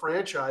to own a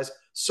franchise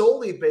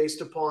solely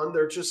based upon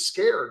they're just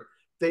scared.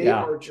 They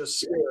Yeah. are just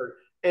scared.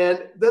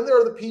 And then there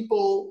are the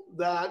people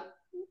that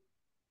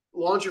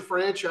launch a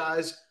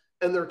franchise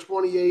and they're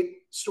 28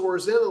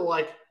 stores in and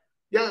like,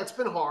 yeah, it's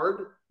been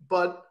hard,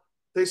 but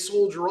they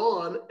soldier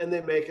on and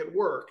they make it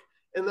work.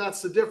 And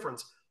that's the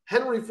difference.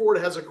 Henry Ford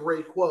has a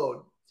great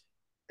quote.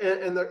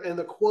 And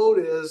the quote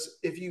is,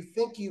 if you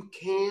think you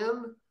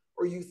can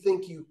or you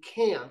think you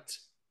can't,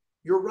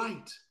 you're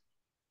right.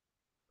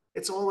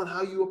 It's all in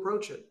how you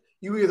approach it.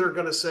 You either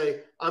going to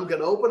say, I'm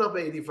going to open up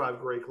 85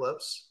 Gray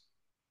Clips,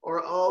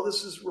 or, oh,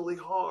 this is really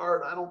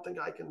hard. I don't think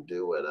I can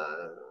do it.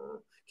 I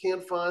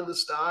can't find the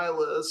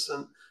stylist,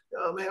 and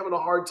I'm having a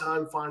hard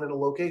time finding a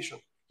location.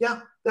 Yeah,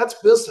 that's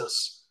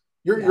business.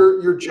 Your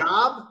Yeah. your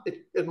job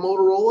at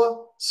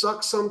Motorola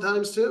sucks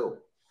sometimes too.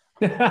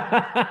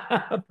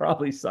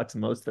 Probably sucks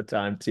most of the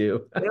time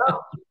too. Yeah,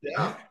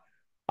 yeah.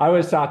 I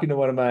was talking to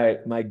one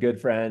of my good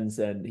friends,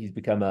 and he's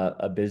become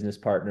a business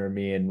partner of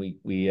me, and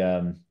we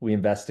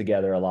invest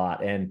together a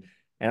lot. And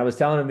I was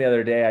telling him the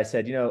other day, I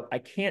said, I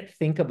can't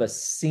think of a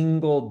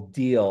single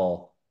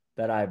deal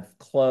that I've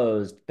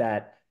closed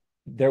that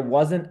there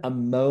wasn't a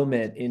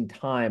moment in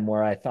time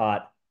where I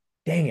thought,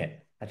 dang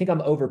it, I think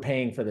I'm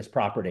overpaying for this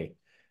property.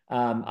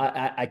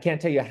 I can't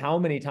tell you how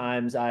many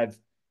times I've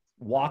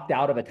walked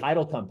out of a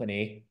title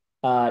company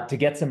to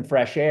get some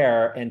fresh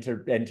air and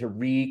to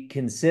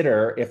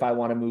reconsider if I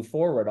want to move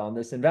forward on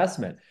this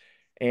investment.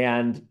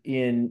 And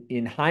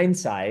in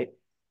hindsight,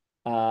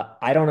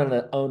 I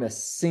don't own a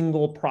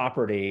single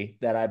property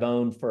that I've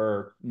owned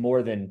for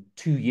more than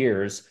 2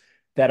 years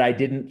that I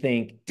didn't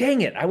think,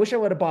 dang it, I wish I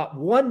would have bought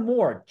one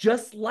more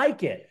just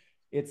like it.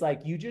 It's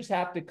like you just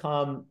have to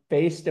come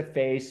face to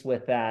face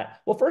with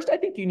that. Well, first, I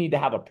think you need to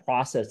have a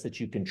process that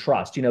you can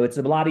trust. It's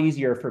a lot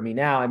easier for me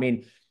now. I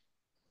mean,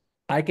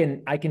 I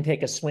can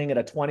take a swing at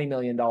a $20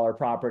 million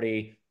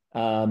property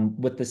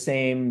with the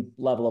same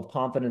level of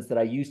confidence that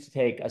I used to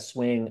take a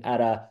swing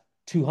at a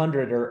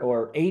 200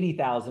 or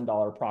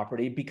 $80,000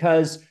 property,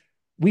 because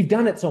we've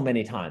done it so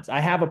many times. I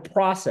have a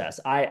process.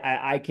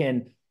 I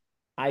can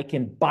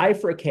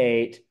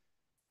bifurcate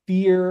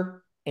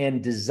fear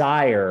and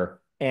desire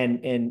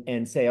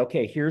and say,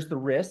 okay, here's the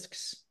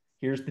risks,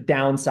 here's the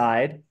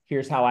downside,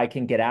 here's how I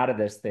can get out of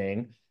this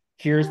thing,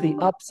 here's the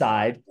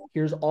upside,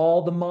 here's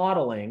all the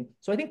modeling.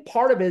 So I think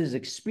part of it is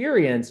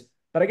experience,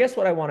 but I guess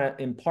what I want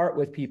to impart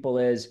with people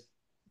is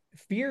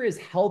fear is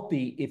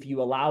healthy if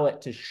you allow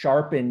it to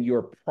sharpen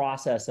your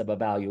process of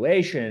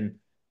evaluation.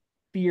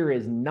 Fear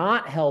is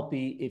not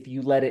healthy if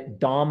you let it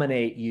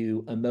dominate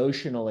you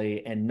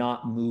emotionally and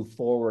not move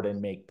forward and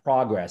make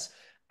progress.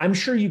 I'm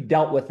sure you've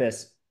dealt with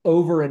this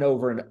over and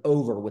over and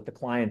over with the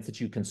clients that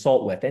you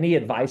consult with. Any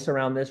advice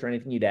around this or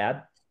anything you'd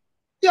add?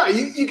 Yeah,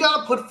 you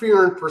got to put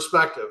fear in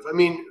perspective. I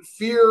mean,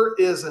 fear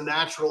is a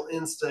natural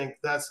instinct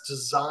that's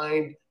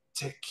designed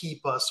to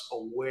keep us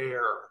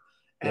aware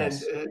and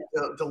Yes.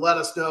 to let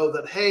us know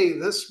that, hey,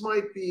 this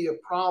might be a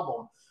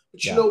problem.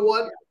 But you Yeah. know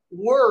what?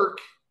 Work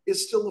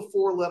is still a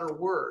four-letter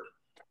word.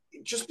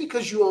 Just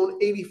because you own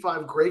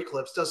 85 great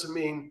clips doesn't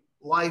mean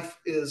life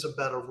is a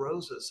bed of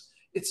roses.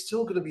 It's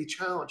still going to be a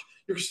challenge.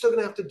 You're still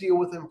going to have to deal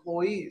with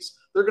employees.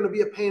 They're going to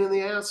be a pain in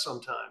the ass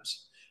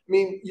sometimes. I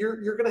mean,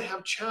 you're going to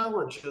have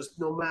challenges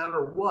no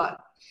matter what.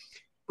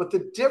 But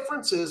the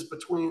difference is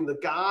between the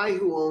guy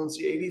who owns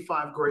the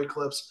 85 great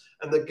clips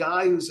and the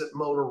guy who's at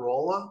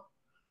Motorola.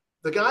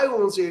 The guy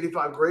who owns the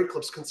 85 great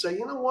clips can say,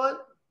 you know what?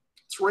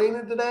 It's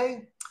raining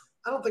today.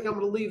 I don't think I'm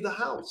going to leave the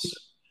house.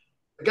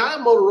 The guy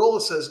at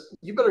Motorola says,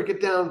 you better get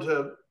down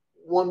to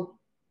one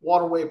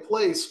waterway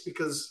place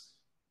because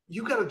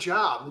you got a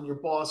job and your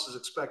boss is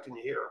expecting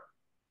you here.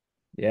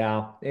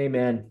 Yeah.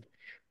 Amen.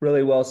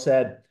 Really well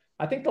said.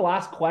 I think the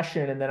last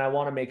question, and then I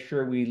want to make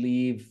sure we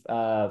leave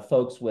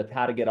folks with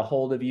how to get a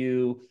hold of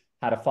you,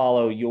 how to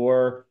follow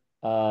your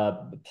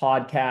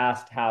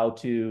podcast, how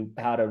to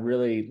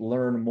really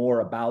learn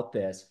more about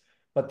this.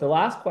 But the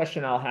last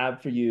question I'll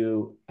have for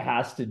you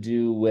has to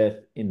do with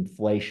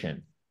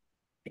inflation.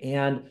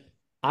 And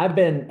I've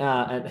been,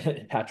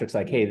 and Patrick's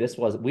like, hey,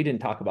 we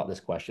didn't talk about this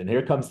question.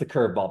 Here comes the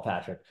curveball,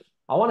 Patrick.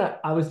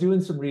 I was doing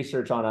some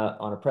research on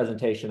a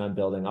presentation I'm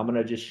building. I'm going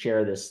to just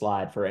share this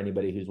slide for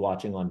anybody who's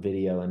watching on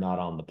video and not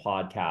on the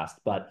podcast.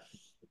 But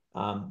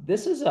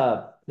this is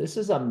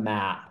a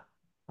map,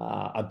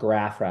 a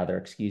graph rather,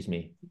 excuse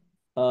me,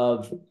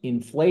 of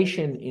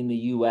inflation in the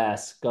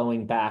US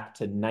going back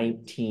to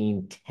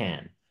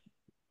 1910.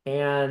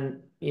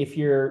 And if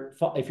you're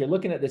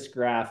looking at this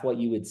graph, what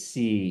you would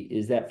see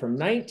is that from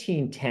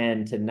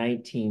 1910 to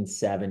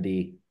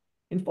 1970,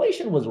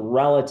 inflation was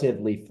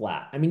relatively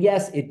flat. I mean,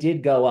 yes, it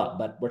did go up,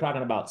 but we're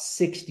talking about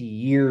 60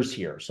 years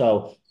here.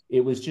 So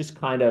it was just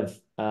kind of,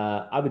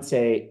 I would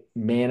say,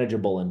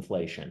 manageable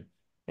inflation.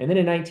 And then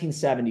in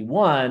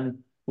 1971,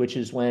 which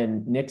is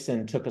when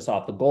Nixon took us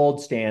off the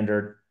gold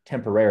standard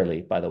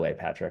temporarily, by the way,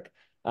 Patrick,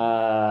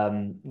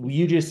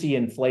 you just see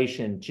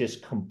inflation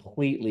just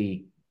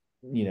completely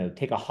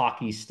take a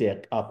hockey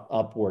stick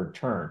upward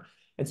turn.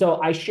 And so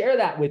I share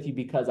that with you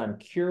because I'm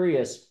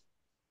curious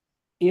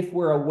if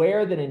we're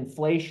aware that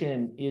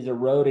inflation is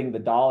eroding the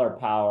dollar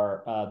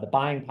power, the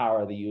buying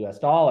power of the US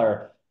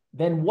dollar,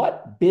 then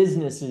what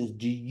businesses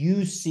do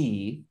you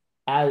see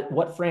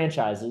what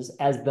franchises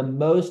as the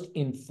most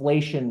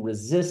inflation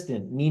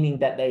resistant, meaning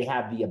that they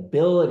have the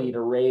ability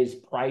to raise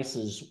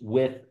prices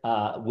with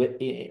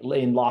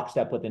in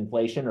lockstep with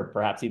inflation or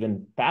perhaps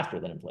even faster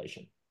than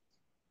inflation?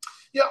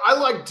 Yeah, I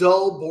like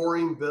dull,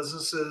 boring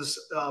businesses,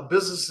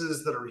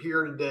 businesses that are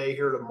here today,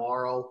 here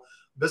tomorrow,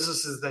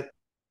 businesses that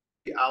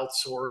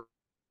outsource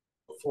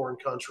a foreign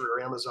country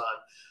or Amazon.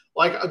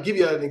 Like, I'll give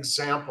you an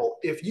example.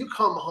 If you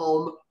come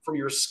home from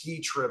your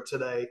ski trip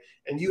today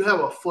and you have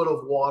a foot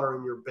of water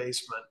in your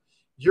basement,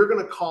 you're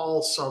going to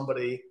call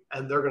somebody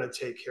and they're going to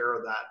take care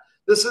of that.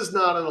 This is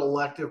not an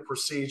elective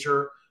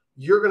procedure.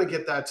 You're going to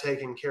get that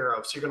taken care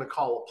of. So you're going to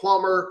call a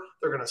plumber.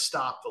 They're going to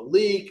stop the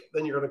leak.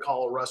 Then you're going to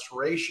call a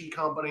restoration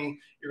company.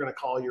 You're going to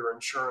call your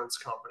insurance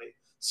company.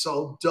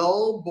 So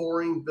dull,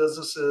 boring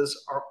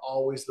businesses are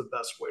always the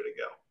best way to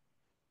go.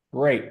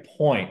 Great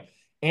point.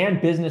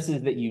 And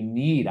businesses that you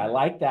need. I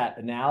like that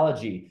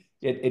analogy.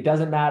 It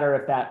doesn't matter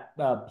if that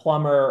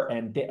plumber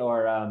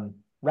or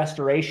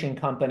restoration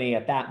company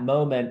at that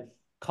moment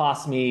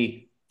costs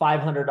me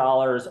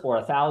 $500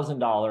 or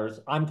 $1,000.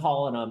 I'm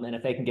calling them, and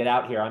if they can get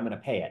out here, I'm going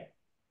to pay it.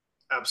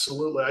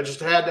 Absolutely. I just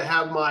had to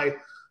have my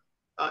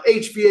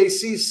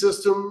HVAC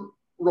system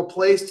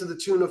replaced to the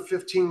tune of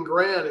 15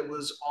 grand. It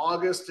was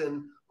August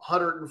and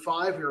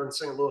 105 here in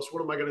St. Louis.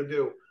 What am I going to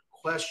do?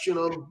 Question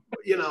them,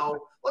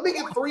 let me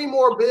get 3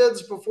 more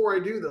bids before I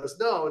do this.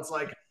 No, it's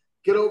like,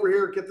 get over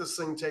here, get this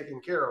thing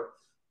taken care of.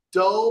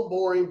 Dull,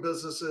 boring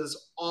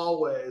businesses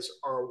always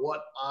are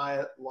what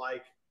I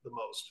like the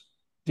most.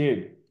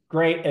 Dude,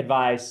 great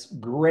advice.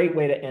 Great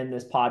way to end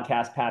this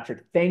podcast,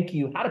 Patrick. Thank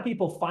you. How do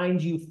people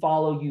find you,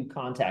 follow you,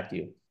 contact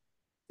you?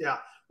 Yeah,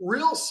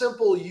 real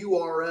simple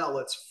URL.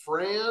 It's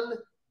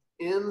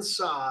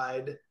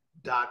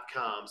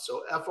franinside.com.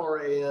 So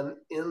FRAN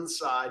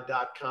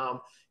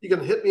inside.com. You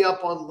can hit me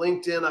up on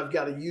LinkedIn. I've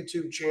got a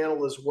YouTube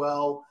channel as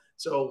well.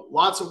 So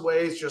lots of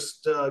ways.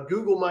 Just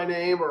Google my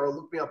name or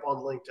look me up on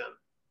LinkedIn.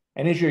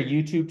 And is your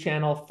YouTube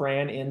channel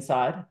Fran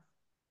Inside?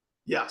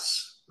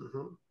 Yes.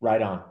 Mm-hmm.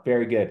 Right on.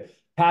 Very good.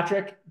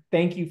 Patrick,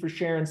 thank you for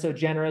sharing so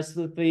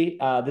generously.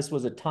 This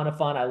was a ton of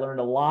fun. I learned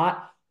a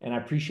lot, and I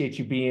appreciate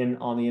you being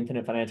on the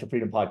Infinite Financial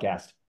Freedom Podcast.